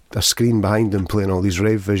 and a screen behind him playing all these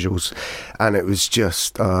rave visuals. And it was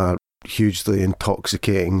just a hugely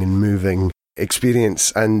intoxicating and moving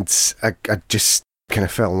experience. And I just kind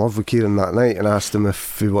of fell in love with Kieran that night and asked him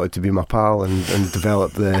if he wanted to be my pal and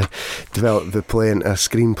develop the play into a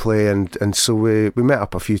screenplay. And so we met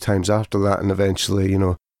up a few times after that, and eventually,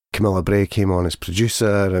 Camilla Bray came on as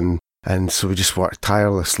producer, and so we just worked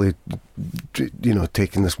tirelessly,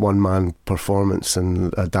 taking this one-man performance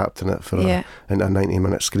and adapting it for a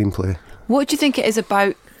 90-minute screenplay. What do you think it is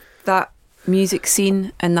about that music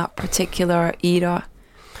scene in that particular era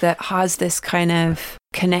that has this kind of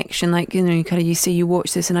connection? Like, you say you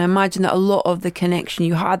watch this, and I imagine that a lot of the connection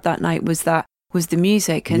you had that night was that was the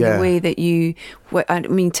music and the way that you. I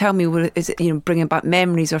mean, tell me, is it? Bringing back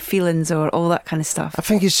memories or feelings or all that kind of stuff? I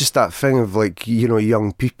think it's just that thing of like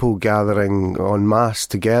young people gathering en masse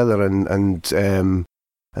together and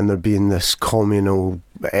there being this communal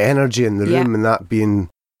energy in the room, and that being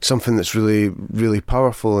something that's really, really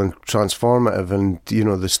powerful and transformative. And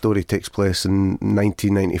the story takes place in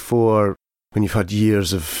 1994 when you've had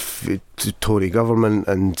years of Tory government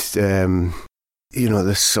and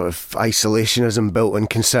this sort of isolationism built in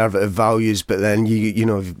conservative values, but then you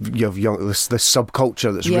have this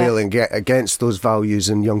subculture that's railing against those values,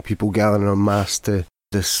 and young people gathering en masse to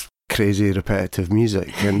this crazy repetitive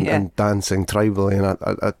music and dancing tribally,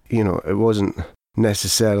 and it wasn't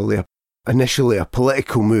necessarily initially a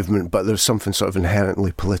political movement, but there's something sort of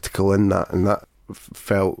inherently political in that, and that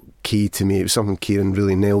felt key to me. It was something Kieran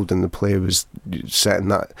really nailed in the play, was setting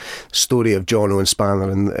that story of Jono and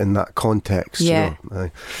Spanner in that context. Yeah,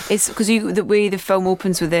 it's because the way the film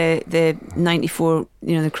opens with the 94,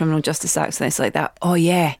 the Criminal Justice Act, and it's like that. Oh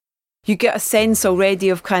yeah, you get a sense already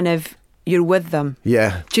of kind of you're with them.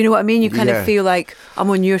 Yeah. Do you know what I mean? You kind of feel like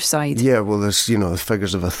I'm on your side. Yeah. Well, there's the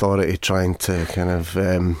figures of authority trying to kind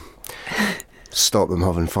of. Stop them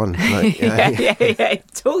having fun. Like, yeah,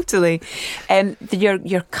 totally.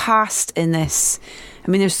 Your cast in this,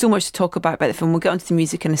 I mean, there's so much to talk about the film. We'll get onto the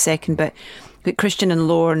music in a second, but Christian and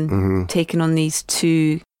Lorn taking on these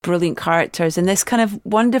two brilliant characters and this kind of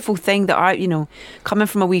wonderful thing that coming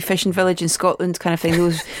from a wee fishing village in Scotland kind of thing,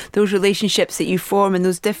 those relationships that you form and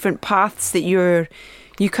those different paths that you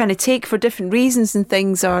kind of take for different reasons and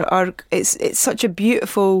things are it's such a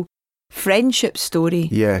beautiful friendship story.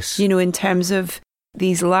 Yes. In terms of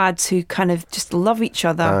these lads who kind of just love each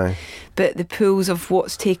other, but the pulls of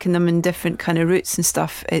what's taken them in different kind of routes and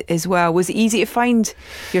stuff as well. Was it easy to find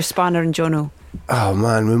your Spanner and Jono? Oh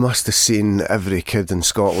man, we must have seen every kid in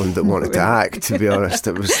Scotland that wanted to act, to be honest.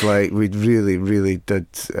 It was like we really, really did.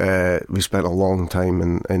 We spent a long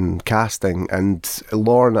time in casting, and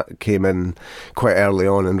Lorn came in quite early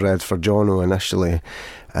on and read for Jono initially.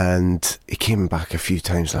 And he came back a few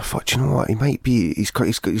times, and I thought, you know what, he might be. He's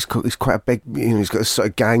quite a big. He's got this sort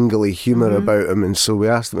of gangly humour about him, and so we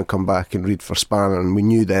asked him to come back and read for Spanner, and we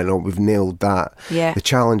knew then, we've nailed that. Yeah. The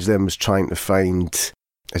challenge then was trying to find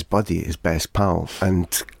his buddy, his best pal,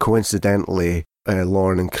 and coincidentally,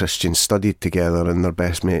 Lorn and Christian studied together, and they're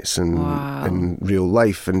best mates in real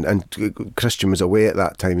life. And Christian was away at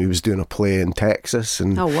that time; he was doing a play in Texas,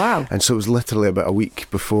 and and so it was literally about a week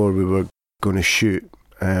before we were going to shoot.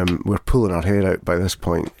 We're pulling our hair out by this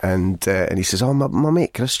point, and he says, "Oh, my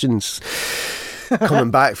mate Christian's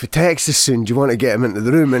coming back for Texas soon. Do you want to get him into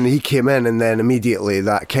the room?" And he came in, and then immediately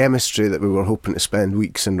that chemistry that we were hoping to spend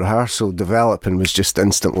weeks in rehearsal developing was just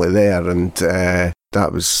instantly there, and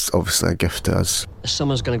that was obviously a gift to us. The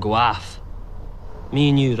summer's going to go off. Me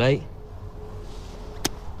and you, right?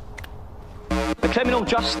 The Criminal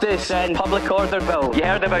Justice and Public Order Bill, you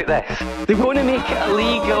heard about this? They want to make it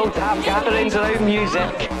illegal to have gatherings around music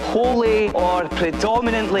wholly or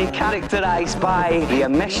predominantly characterised by the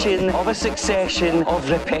emission of a succession of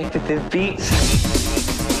repetitive beats.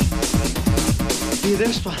 See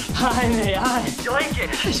this one? Aye, mate, aye. Do you like it?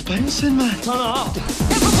 It's bouncing, man. Turn it up.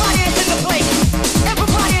 Everybody is in the place!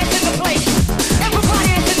 Everybody is in the place!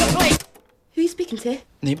 Everybody is in the place! Who are you speaking to?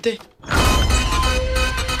 Nobody.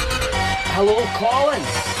 Hello, Colin.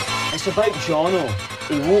 It's about Jono.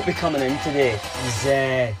 He won't be coming in today.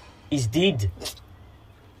 He's dead.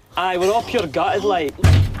 Aye, we're all pure gutted, like.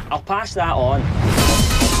 I'll pass that on.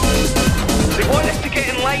 They want us to get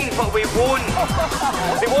in line, but we won't.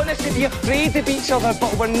 They want us to be afraid of each other,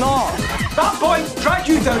 but we're not. That boy dragged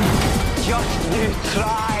you down. Just you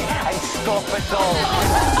try and stop it all.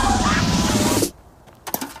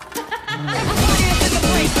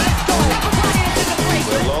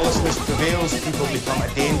 Where lawlessness prevails, people become a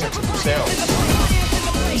danger to themselves.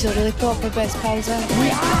 These are really proper best pals, aren't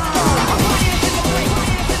they?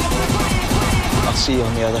 I'll see you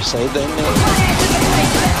on the other side then, mate.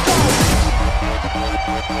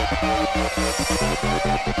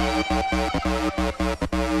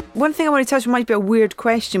 One thing I want to touch on might be a weird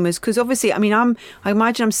question was because obviously, I mean, I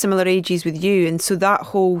imagine I'm similar ages with you, and so that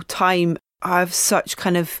whole time I have such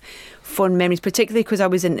kind of fond memories, particularly because I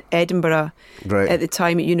was in Edinburgh at the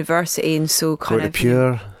time at university, and so kind of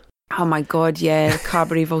pure. Oh my God, yeah,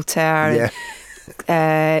 Cabaret Voltaire,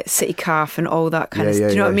 City Caf, and all that kind of stuff.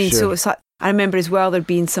 Do you know what I mean? Sure. So it's like I remember as well there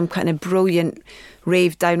being some kind of brilliant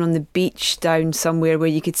rave down on the beach down somewhere where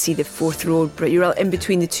you could see the Fourth Road, but you're in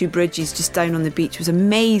between the two bridges just down on the beach. It was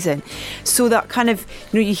amazing. So that kind of,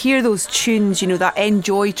 you hear those tunes, that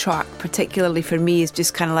Enjoy track particularly for me is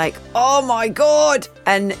just kind of like, oh my God,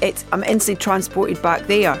 and I'm instantly transported back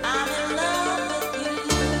there.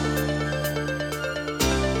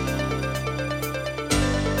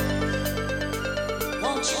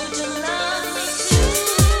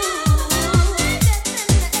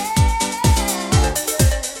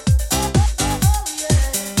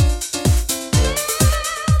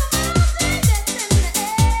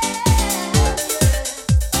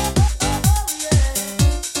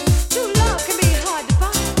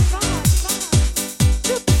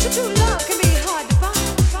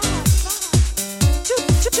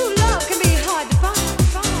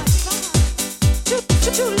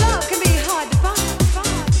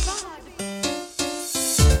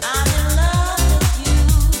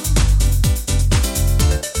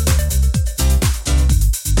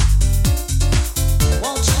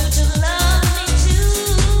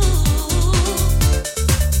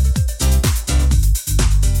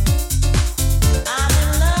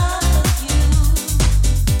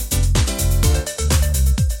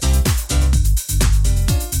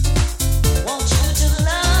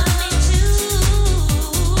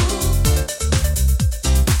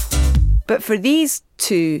 But for these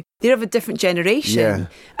two, they're of a different generation. Yeah.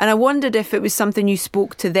 And I wondered if it was something you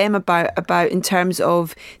spoke to them about in terms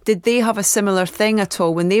of, did they have a similar thing at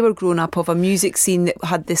all when they were growing up, of a music scene that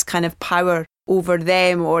had this kind of power over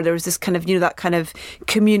them, or there was this kind of, that kind of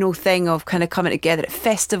communal thing of kind of coming together at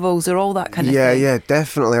festivals or all that kind of thing? Yeah,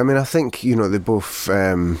 definitely. I mean, I think, they both...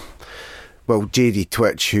 well, JD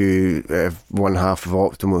Twitch, who one half of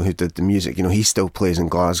Optimal, who did the music, he still plays in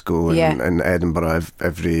Glasgow and Edinburgh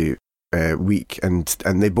every week, and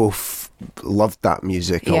they both loved that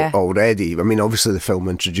music already. I mean, obviously the film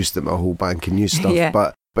introduced them to a whole bank of new stuff,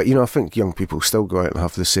 but I think young people still go out and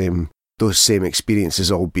have those same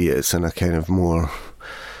experiences, albeit it's in a kind of more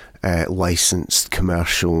licensed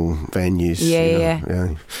commercial venues.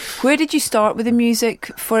 Yeah. Where did you start with the music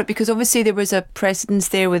for it? Because obviously there was a precedence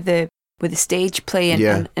there with the stage play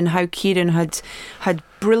and how Kieran had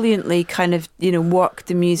brilliantly kind of, worked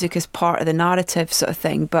the music as part of the narrative sort of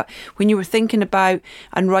thing. But when you were thinking about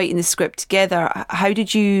and writing the script together, how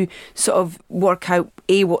did you sort of work out,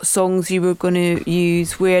 what songs you were going to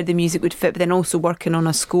use, where the music would fit, but then also working on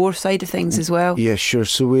a score side of things as well? Yeah, sure.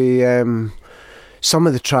 So we... some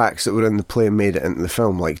of the tracks that were in the play made it into the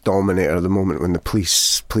film, like Dominator, the moment when the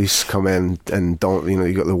police come in and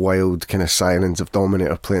you got the wild kind of sirens of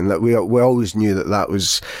Dominator playing. That we always knew that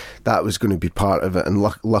was going to be part of it, and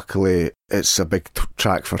luckily it's a big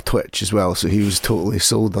track for Twitch as well, so he was totally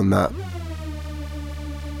sold on that.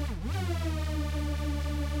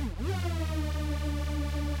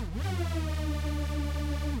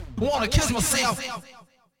 Wanna kiss myself.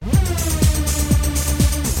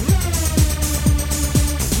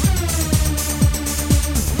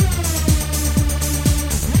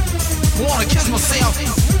 Wanna kiss myself.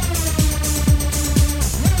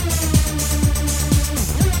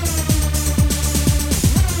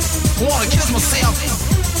 Wanna kiss myself.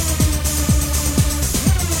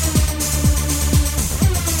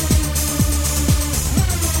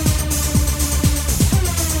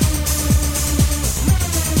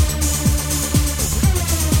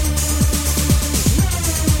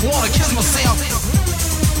 Wanna kiss myself.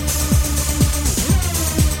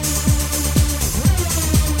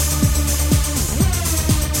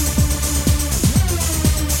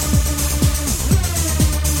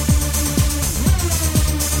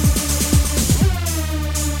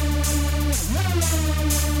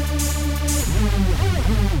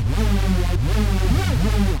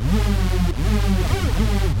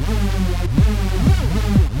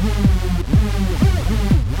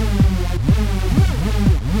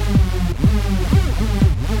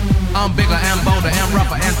 I'm bigger and bolder and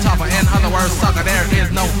rougher and tougher. In other words, sucker, there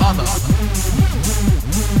is no other.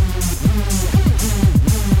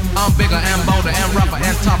 I'm bigger and bolder and rougher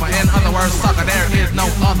and tougher. In other words, sucker, there is no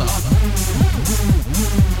other.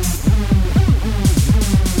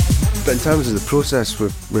 But in terms of the process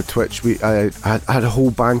with Twitch, I had a whole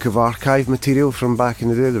bank of archive material from back in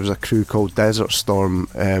the day. There was a crew called Desert Storm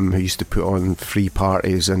who used to put on free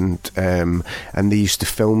parties, and they used to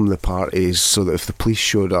film the parties so that if the police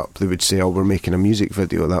showed up, they would say, "Oh, we're making a music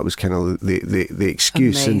video." That was kind of the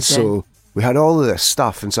excuse. Amazing. And so we had all of this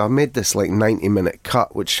stuff, and so I made this like 90-minute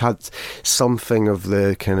cut, which had something of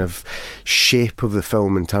the kind of shape of the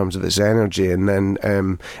film in terms of its energy, and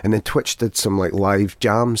then Twitch did some like live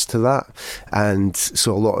jams to that, and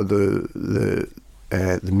so a lot of the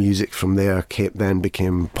music from there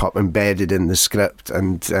became embedded in the script,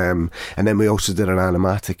 and then we also did an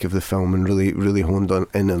animatic of the film and really honed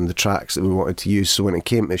in on the tracks that we wanted to use. So when it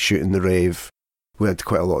came to shooting the rave, we had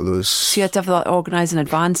quite a lot of those. So you had to have that organised in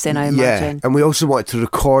advance then, I imagine. Yeah, and we also wanted to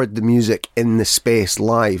record the music in the space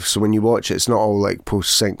live, so when you watch it, it's not all like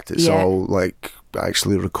post-synced, it's all like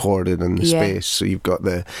actually recorded in the space, so you've got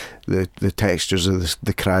the textures of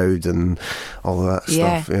the crowd and all of that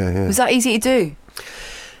stuff. Yeah. Was that easy to do?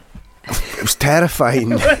 It was terrifying.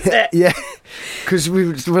 Was it? Yeah, because we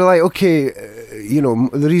were like, okay,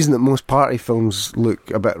 the reason that most party films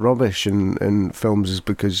look a bit rubbish in films is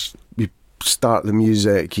because you start the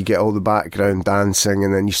music, you get all the background dancing,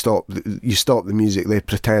 and then you stop the music, they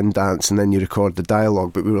pretend dance, and then you record the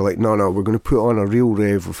dialogue. But we were like, no, we're going to put on a real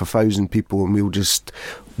rave with 1,000 people, and we'll just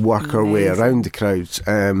work our way around the crowds.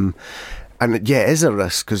 And it is a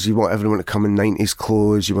risk, because you want everyone to come in 90s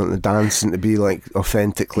clothes, you want the dancing to be like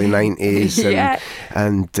authentically 90s,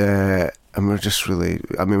 and we're just really,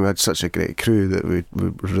 we had such a great crew that we were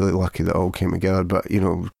really lucky that it all came together. But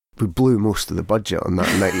we blew most of the budget on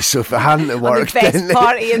that night, so if it hadn't worked, the best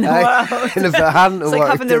party in the world. And if it hadn't it's worked,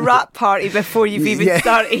 like having the rap party before you've even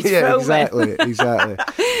started filming. Exactly.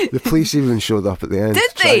 The police even showed up at the end.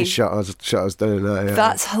 Did to try they? and shut us down?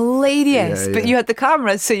 That's hilarious. But you had the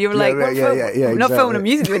cameras, so you were like, we're not filming a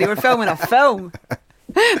music video, we're filming a film.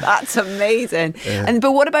 That's amazing.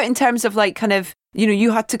 But what about in terms of like kind of,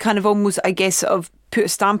 you had to kind of almost, I guess, sort of put a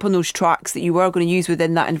stamp on those tracks that you were going to use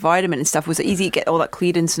within that environment and stuff. Was it easy to get all that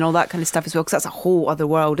clearance and all that kind of stuff as well? Because that's a whole other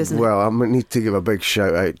world, isn't it? Well, I need to give a big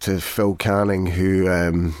shout out to Phil Canning,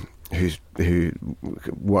 who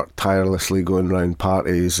worked tirelessly going around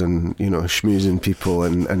parties and schmoozing people,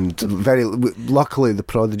 and very luckily the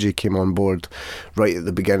Prodigy came on board right at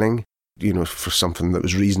the beginning, for something that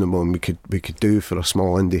was reasonable and we could do for a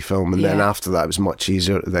small indie film, and then after that it was much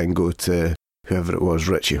easier to then go to whoever it was,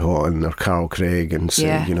 Richie Houghton or Carl Craig, and say,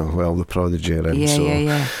 the Prodigy are in.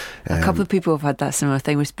 A couple of people have had that similar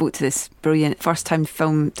thing. We spoke to this brilliant first-time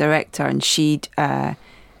film director, and she'd, I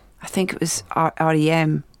think it was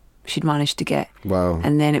REM, she'd managed to get. Wow.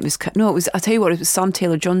 And then it was I'll tell you what, it was Sam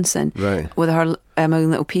Taylor Johnson, right, with her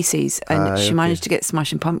Million Little Pieces, and she managed to get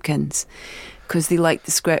Smashing Pumpkins, because they liked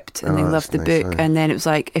the script and they loved the book. And then it was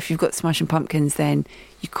like, if you've got Smashing Pumpkins, then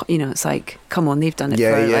it's like, come on, they've done it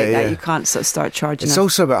that. You can't sort of start charging. It's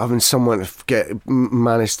also about having someone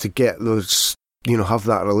manage to get those, have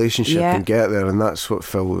that relationship and get there, and that's what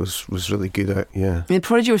Phil was really good at. Yeah, the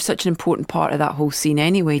Prodigy were such an important part of that whole scene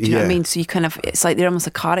anyway. Do you know what I mean? So you kind of, it's like they're almost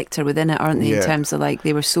a character within it, aren't they? In terms of like,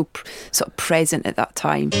 they were so sort of present at that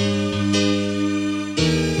time.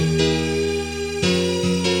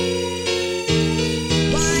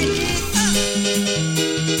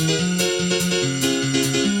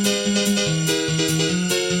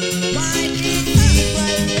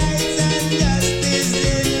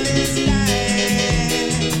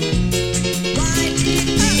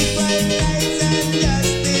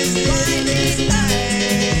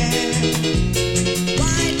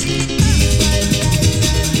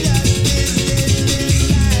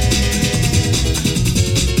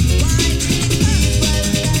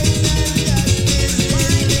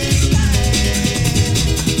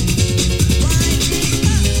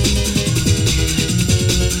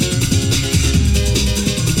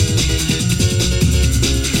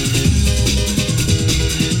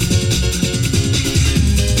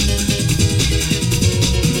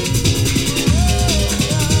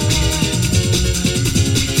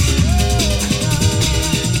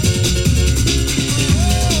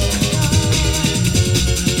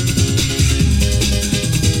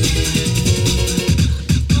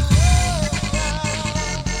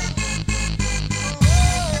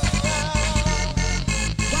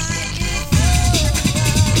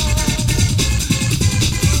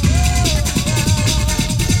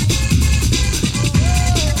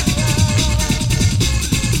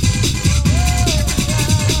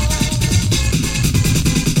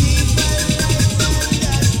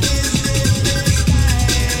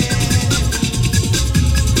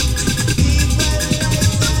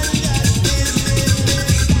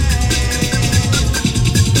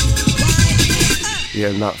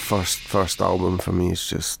 And that first album for me is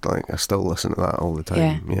just like, I still listen to that all the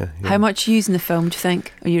time. Yeah. How much you use in the film, do you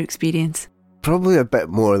think, or your experience? Probably a bit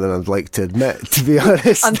more than I'd like to admit, to be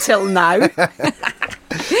honest. Until now.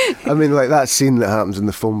 I mean, like that scene that happens in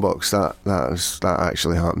the phone box, that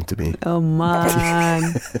actually happened to me. Oh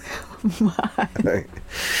man. Right.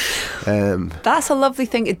 That's a lovely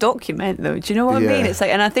thing to document, though. Do you know what I mean? It's like,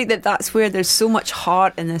 and I think that's where there's so much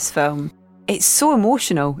heart in this film. It's so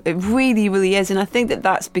emotional. It really, really is. And I think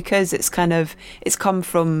that's because it's come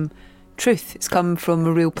from truth. It's come from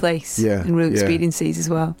a real place and real experiences as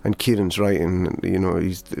well. And Kieran's writing, you know,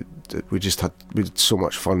 we had so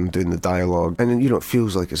much fun doing the dialogue, and you know, it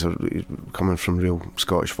feels like it's coming from real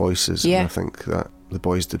Scottish voices. Yeah. And I think that the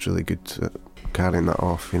boys did really good at carrying that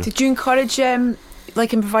off. You know? Did you encourage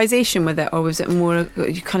like improvisation with it, or was it more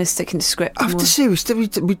you kind of sticking to script? I have to say, we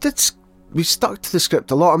stuck to the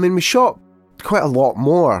script a lot. I mean, we shot quite a lot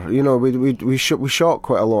more. You know, we shot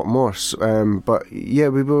quite a lot more. But yeah,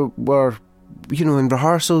 we were you know, in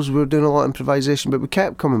rehearsals we were doing a lot of improvisation, but we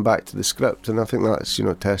kept coming back to the script, and I think that's, you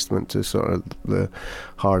know, testament to sort of the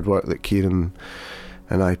hard work that Kieran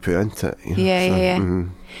and I put into it. You know? Yeah. Mm-hmm.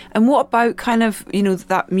 And what about kind of, you know,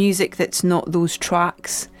 that music that's not those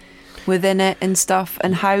tracks within it and stuff,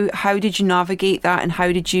 and how did you navigate that, and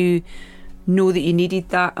how did you know that you needed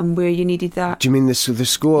that and where you needed that? Do you mean the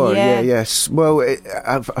score? Yeah. Yes. Well,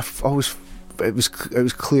 I've always, it was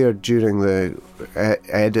clear during the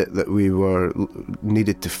edit that we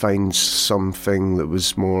needed to find something that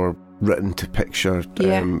was more written to picture,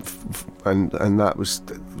 and that was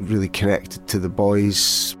really connected to the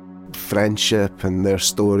boys' friendship and their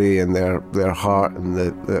story and their heart and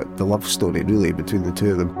the love story really between the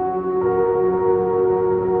two of them.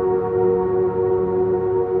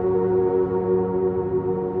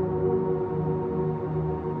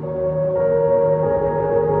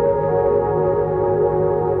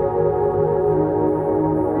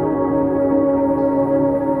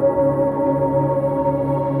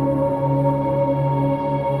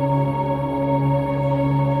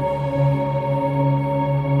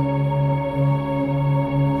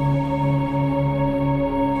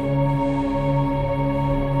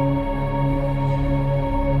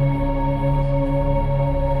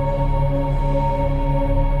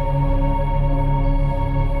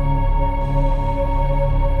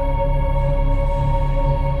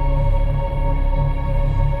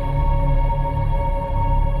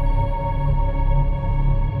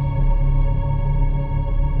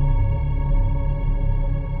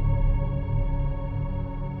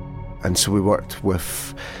 And so we worked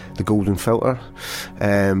with the Golden Filter,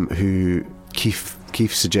 who Keith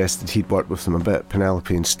suggested he'd worked with them a bit,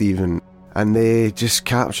 Penelope and Stephen, and they just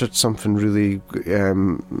captured something really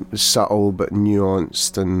subtle but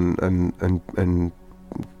nuanced and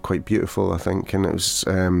quite beautiful, I think. And it was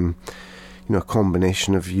you know, a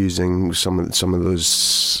combination of using some of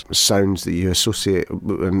those sounds that you associate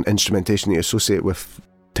and instrumentation that you associate with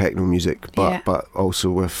techno music, but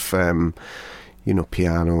also with you know,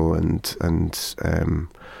 piano and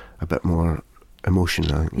a bit more emotion,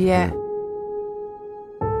 I think. Yeah.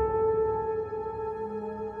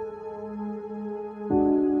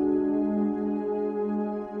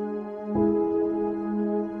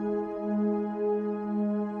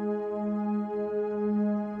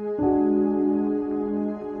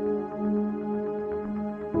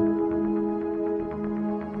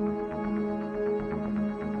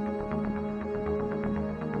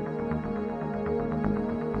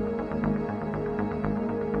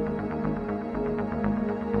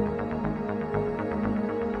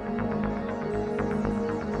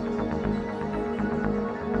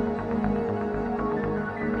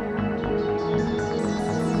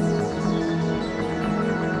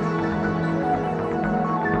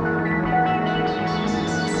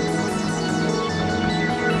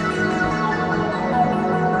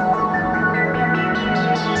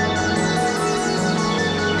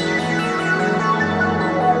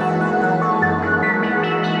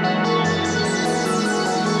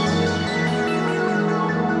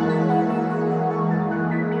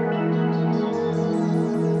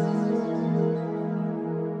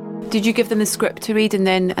 Did you give them the script to read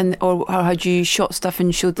or had you shot stuff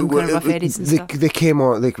and showed them kind of rough edits and stuff? They came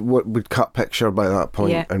on, we'd cut picture by that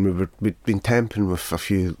point, Yeah. and we'd been temping with a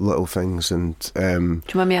few little things. And do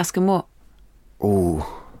you mind me asking what?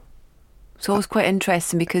 Oh, it's always quite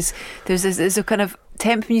interesting because there's a kind of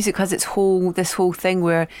temp music has this whole thing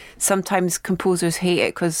where sometimes composers hate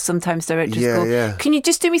it because sometimes directors go, "Can you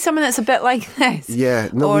just do me something that's a bit like this?" Yeah,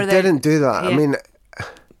 no, we didn't do that. I mean.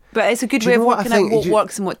 But it's a good way of working out what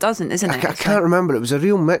works and what doesn't, isn't it? I can't remember. It was a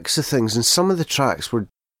real mix of things, and some of the tracks were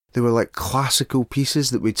like classical pieces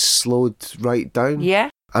that we'd slowed right down. Yeah.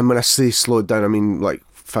 And when I say slowed down, I mean like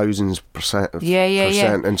thousands percent. Yeah.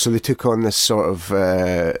 And so they took on this sort of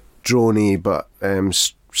droney but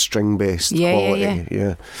string-based Yeah, quality.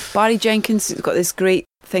 yeah. Barry Jenkins has got this great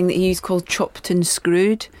thing that he's called Chopped and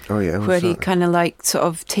Screwed. Oh yeah, where he kind of like sort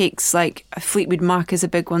of takes like a Fleetwood Mac is a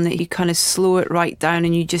big one that you kind of slow it right down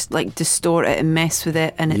and you just like distort it and mess with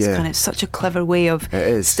it, and it's kind of such a clever way of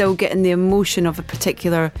still getting the emotion of a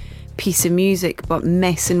particular piece of music but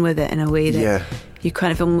messing with it in a way that you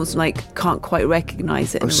kind of almost like can't quite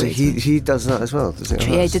recognise it. So he does that as well, does he?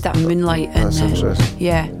 Yeah, he did that in Moonlight. That's interesting.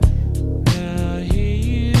 Yeah.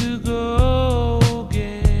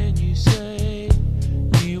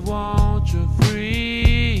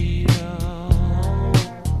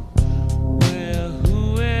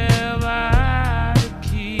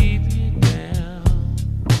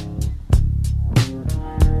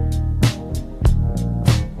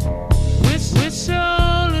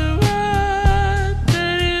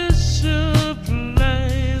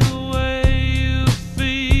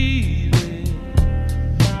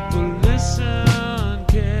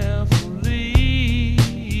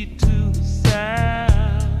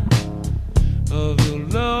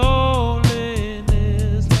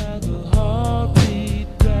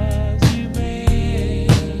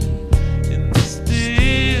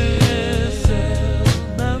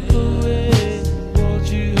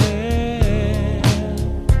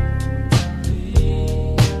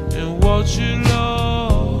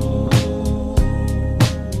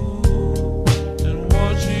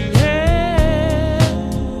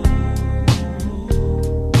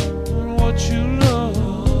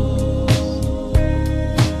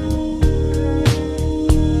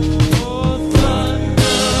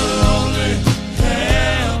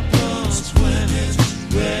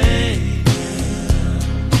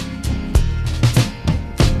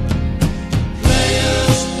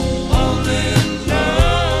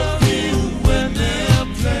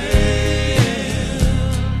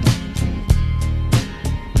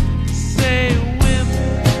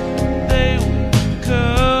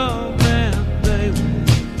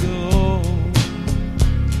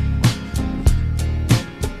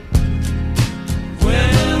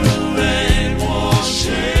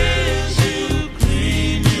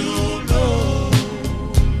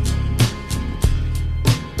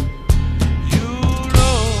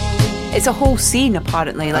 It's a whole scene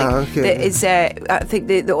apparently. Like it's, I think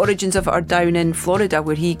the origins of it are down in Florida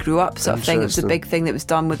where he grew up, sort of thing. It was a big thing that was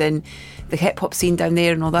done within the hip hop scene down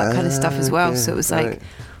there and all that kind of stuff as well. So it was like,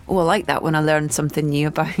 oh, I like that when I learned something new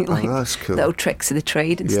about like that's cool. Little tricks of the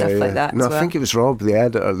trade and stuff like that. No, as well. I think it was Rob, the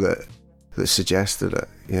editor, that suggested it.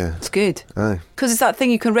 Yeah, it's good. Aye. Because it's that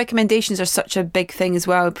thing. Recommendations are such a big thing as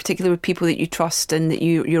well, particularly with people that you trust and that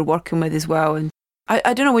you're working with as well. And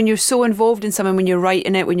I don't know, when you're so involved in something, when you're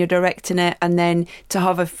writing it, when you're directing it, and then to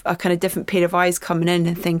have a kind of different pair of eyes coming in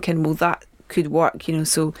and thinking, well, that could work, you know.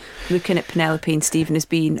 So looking at Penelope and Stephen as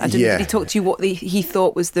being, I don't know, did he talk to you what he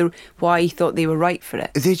thought was why he thought they were right for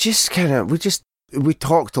it? They just kind of, we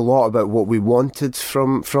talked a lot about what we wanted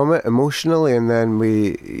from it emotionally, and then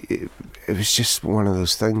it was just one of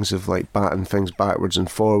those things of like batting things backwards and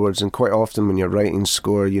forwards. And quite often when you're writing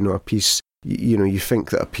score, you know, a piece, you know, you think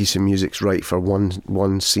that a piece of music's right for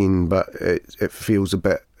one scene, but it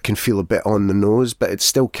can feel a bit on the nose, but it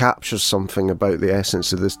still captures something about the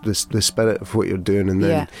essence of the spirit of what you're doing, and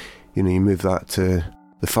then you know, you move that to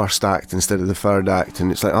the first act instead of the third act,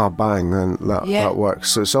 and it's like, oh, bang, then that works.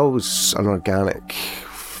 So it's always an organic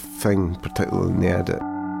thing, particularly in the edit.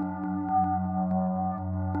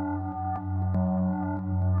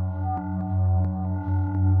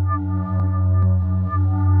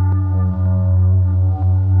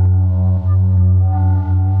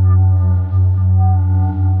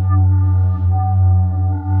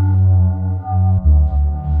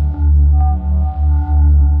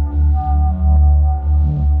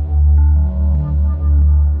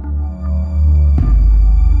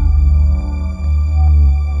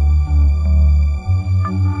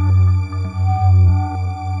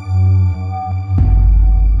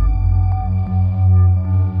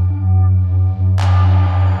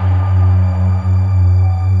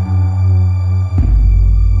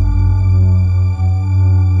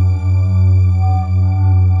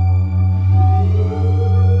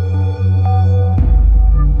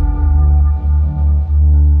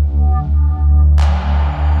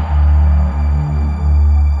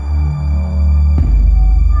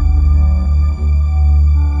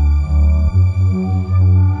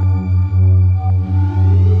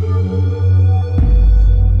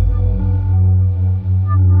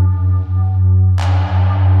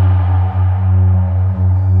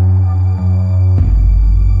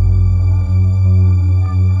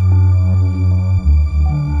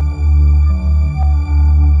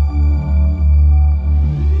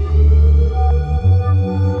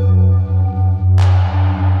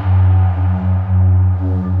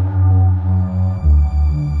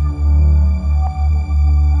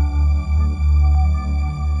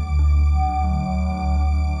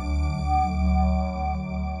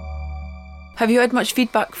 Have you had much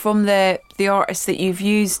feedback from the artists that you've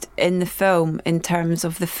used in the film in terms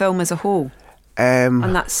of the film as a whole and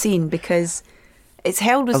that scene? Because it's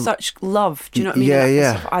held with such love. Do you know what I mean?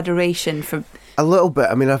 Yeah. Sort of adoration for... A little bit.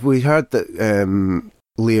 I mean, we heard that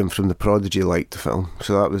Liam from The Prodigy liked the film,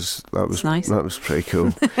 so that was nice. That was pretty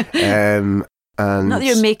cool. And not that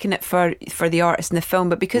you're making it for the artist in the film,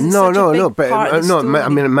 but because it's such a big part of the story. I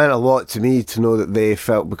mean, it meant a lot to me to know that they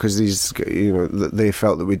felt, because that they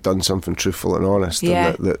felt that we'd done something truthful and honest,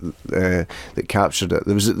 and that captured it.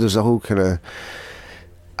 There's a whole kind of...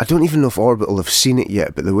 I don't even know if Orbital have seen it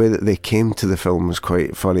yet, but the way that they came to the film was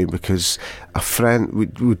quite funny, because a friend...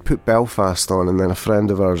 We'd put Belfast on, and then a friend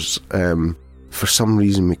of ours... for some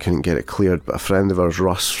reason we couldn't get it cleared, but a friend of ours,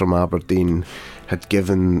 Russ from Aberdeen, had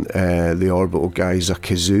given the Orbital guys a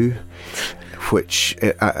kazoo, which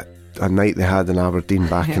a night they had in Aberdeen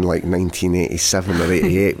back in like 1987 or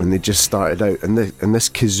 88 when they just started out, and this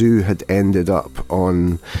kazoo had ended up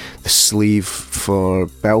on the sleeve for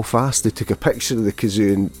Belfast. They took a picture of the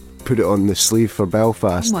kazoo and put it on the sleeve for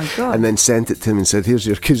Belfast, and then sent it to him and said, "Here's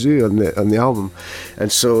your kazoo on the album."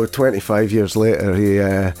 And so 25 years later,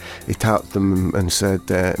 he tapped them and said,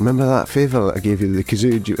 "Remember that favour that I gave you, the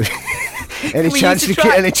kazoo? Any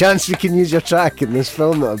chance we can use your track in this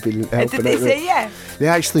film that I've been helping Did they out say with?" yeah? They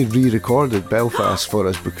actually re-recorded Belfast for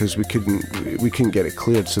us because we couldn't get it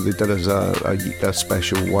cleared, so they did us a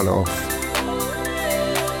special one-off.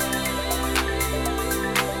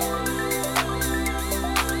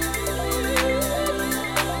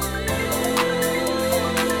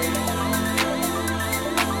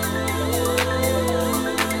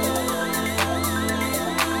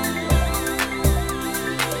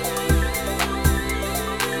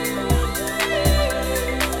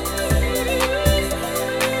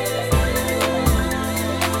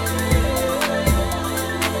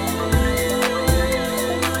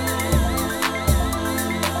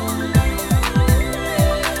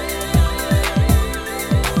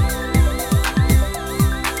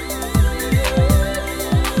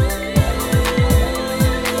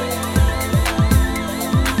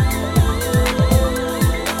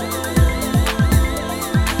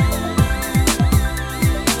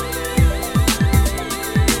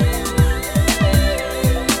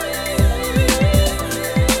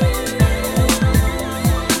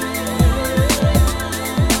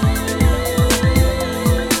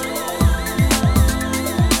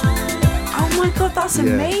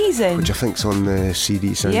 Amazing. Which I think's on the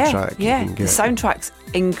CD soundtrack. Yeah. The soundtrack's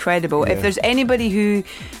incredible. Yeah. If there's anybody who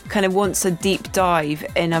kind of wants a deep dive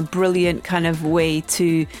in a brilliant kind of way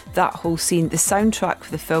to that whole scene, the soundtrack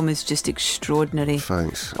for the film is just extraordinary.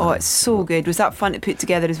 Thanks. Oh, it's so good. Was that fun to put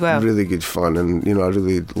together as well? Really good fun, and I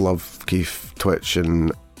really love Keith Twitch,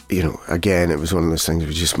 and again, it was one of those things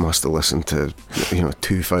we just must have listened to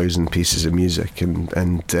 2,000 pieces of music,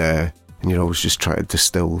 and you're always just trying to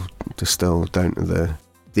distill down to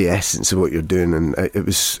the essence of what you're doing, and it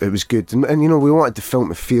was good. And we wanted the film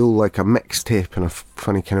to feel like a mixtape in a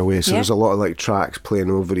funny kind of way. So there's a lot of like tracks playing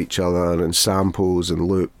over each other and samples and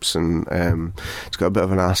loops, and it's got a bit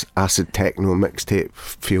of an acid techno mixtape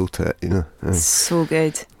feel to it. It's so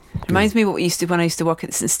good. Reminds me of what we used to when I used to work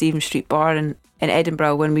at the St Stephen Street bar in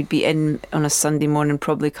Edinburgh, when we'd be in on a Sunday morning,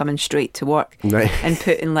 probably coming straight to work, and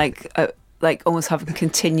putting like almost having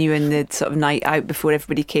continuing the sort of night out before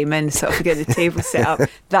everybody came in, sort of getting the table set up.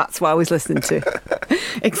 That's what I was listening to.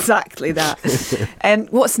 Exactly that.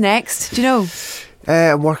 What's next? Do you know?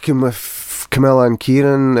 I'm working with Camilla and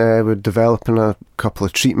Kieran. We're developing a couple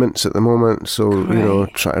of treatments at the moment, so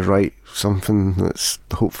try to write something that's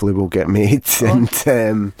hopefully will get made. And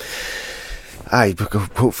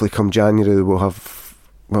hopefully come January we'll have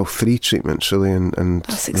 3 treatments really, and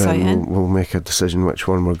that's exciting. Then we'll make a decision which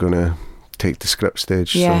one we're going to take to script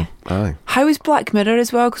stage. Yeah. So, aye. How is Black Mirror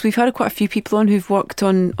as well? Because we've had quite a few people on who've worked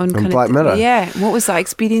on kind Black of Mirror. Yeah. What was that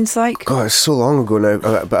experience like? God, it's so long ago now.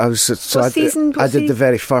 But I was I did the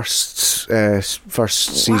very first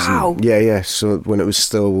season. Wow. Yeah. So when it was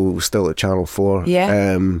still at Channel 4.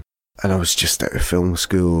 Yeah. And I was just out of film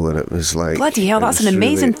school, and it was like, bloody hell, that's an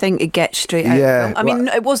amazing thing to get straight out of film. I mean,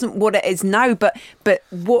 it wasn't what it is now, but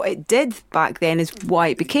what it did back then is why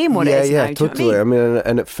it became what it is now. Yeah, totally. I mean,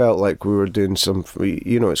 and it felt like we were doing some,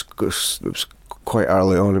 it was quite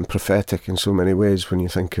early on and prophetic in so many ways when you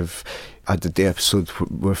think of... I did the episode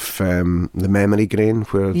with the memory grain,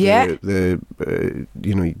 where you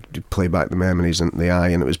play back the memories into the eye,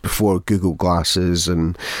 and it was before Google Glasses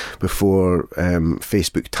and before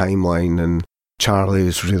Facebook Timeline. And Charlie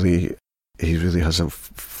is really has a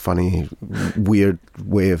funny, weird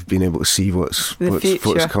way of being able to see what's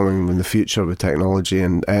coming in the future with technology,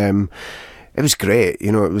 and it was great.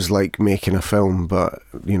 You know, it was like making a film, but,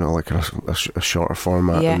 you know, like a shorter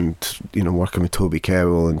format, and, you know, working with Toby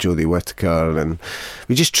Kebbell and Jodie Whittaker, and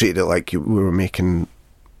we just treated it like we were making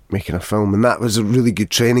a film, and that was a really good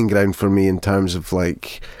training ground for me in terms of,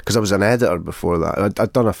 like, because I was an editor before that.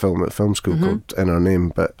 I'd done a film at film school called In Our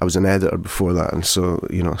Name, but I was an editor before that, and so,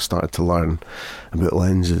 you know, I started to learn about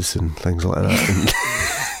lenses and things like that, and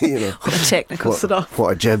you know, all the technical stuff,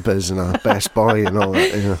 what a jib is and a best boy and all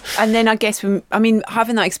that, you know. And then I guess having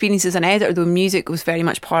that experience as an editor, though, music was very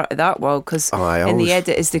much part of that world, because the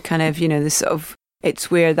edit is the kind of, you know, the sort of,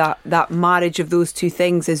 it's where that marriage of those two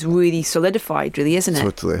things is really solidified, really, isn't it?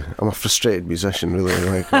 Totally. I'm a frustrated musician, really.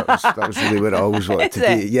 Like that was really what I always wanted to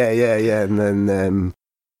be. Yeah. And then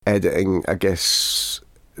editing, I guess,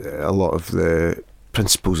 a lot of the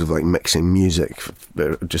principles of like mixing music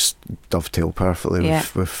just dovetail perfectly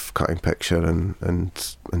with cutting picture and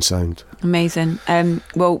sound. Amazing.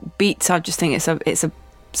 Well, Beats, I just think it's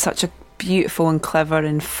such a beautiful and clever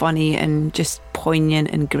and funny and just poignant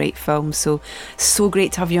and great film. So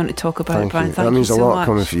great to have you on to talk about it, Brian. Thank you. That means so a lot much.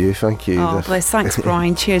 Coming for you. Thank you. Oh, bless. Thanks,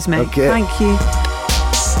 Brian. Cheers, mate. Okay. Thank you.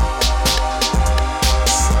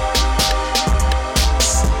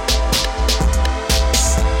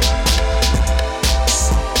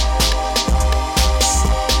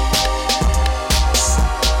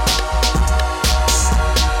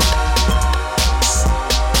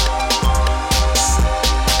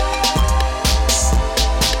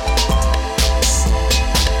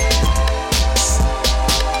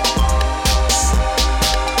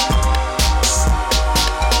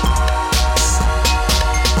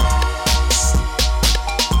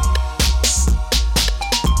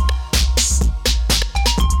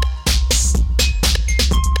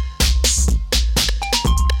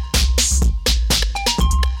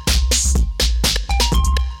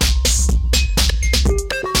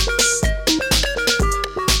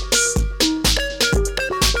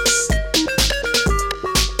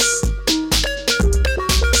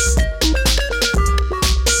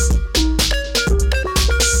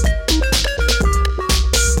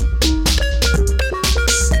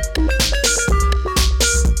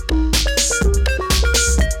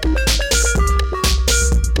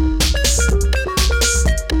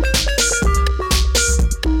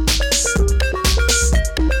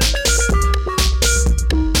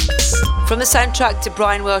 Soundtrack to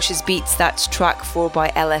Brian Welsh's Beats, that's track 4 by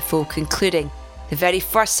LFO, concluding the very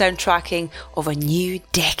first soundtracking of a new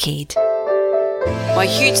decade. My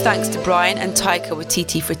huge thanks to Brian and Taika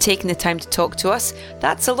Waititi for taking the time to talk to us.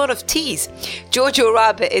 That's a lot of tease. Jojo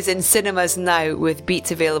Rabbit is in cinemas now, with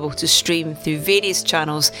Beats available to stream through various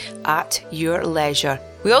channels at your leisure.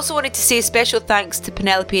 We also wanted to say a special thanks to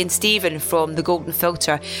Penelope and Stephen from The Golden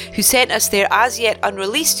Filter, who sent us their as yet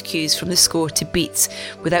unreleased cues from the score to Beats,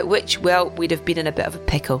 without which, well, we'd have been in a bit of a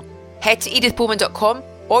pickle. Head to edithbowman.com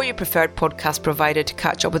or your preferred podcast provider to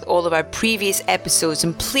catch up with all of our previous episodes,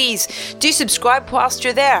 and please do subscribe whilst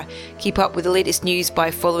you're there. Keep up with the latest news by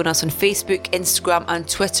following us on Facebook, Instagram and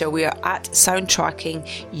Twitter. We are at Soundtracking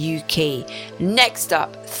UK. Next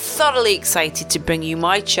up, thoroughly excited to bring you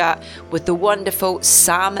my chat with the wonderful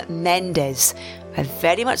Sam Mendes. I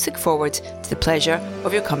very much look forward to the pleasure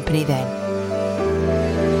of your company then.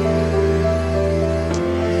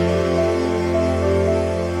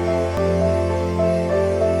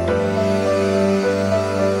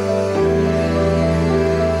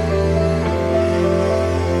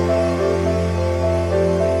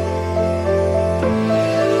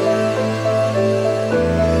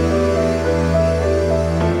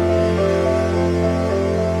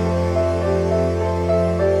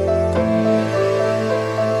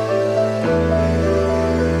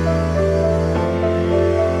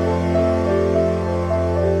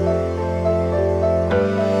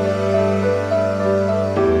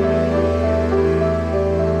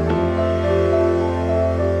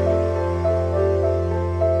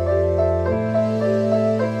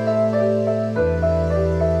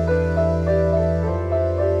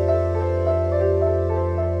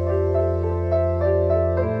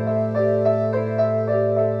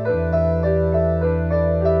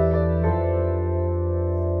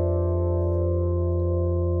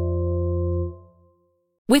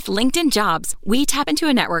 With LinkedIn Jobs, we tap into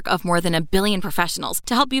a network of more than 1 billion professionals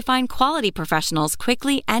to help you find quality professionals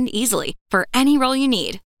quickly and easily for any role you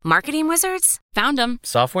need. Marketing wizards? Found them.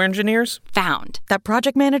 Software engineers? Found. That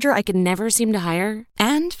project manager I could never seem to hire?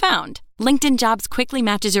 And found. LinkedIn Jobs quickly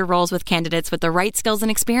matches your roles with candidates with the right skills and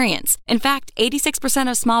experience. In fact, 86%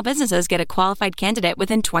 of small businesses get a qualified candidate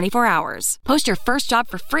within 24 hours. Post your first job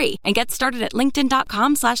for free and get started at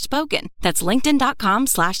linkedin.com/spoken. That's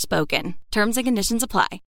linkedin.com/spoken. Terms and conditions apply.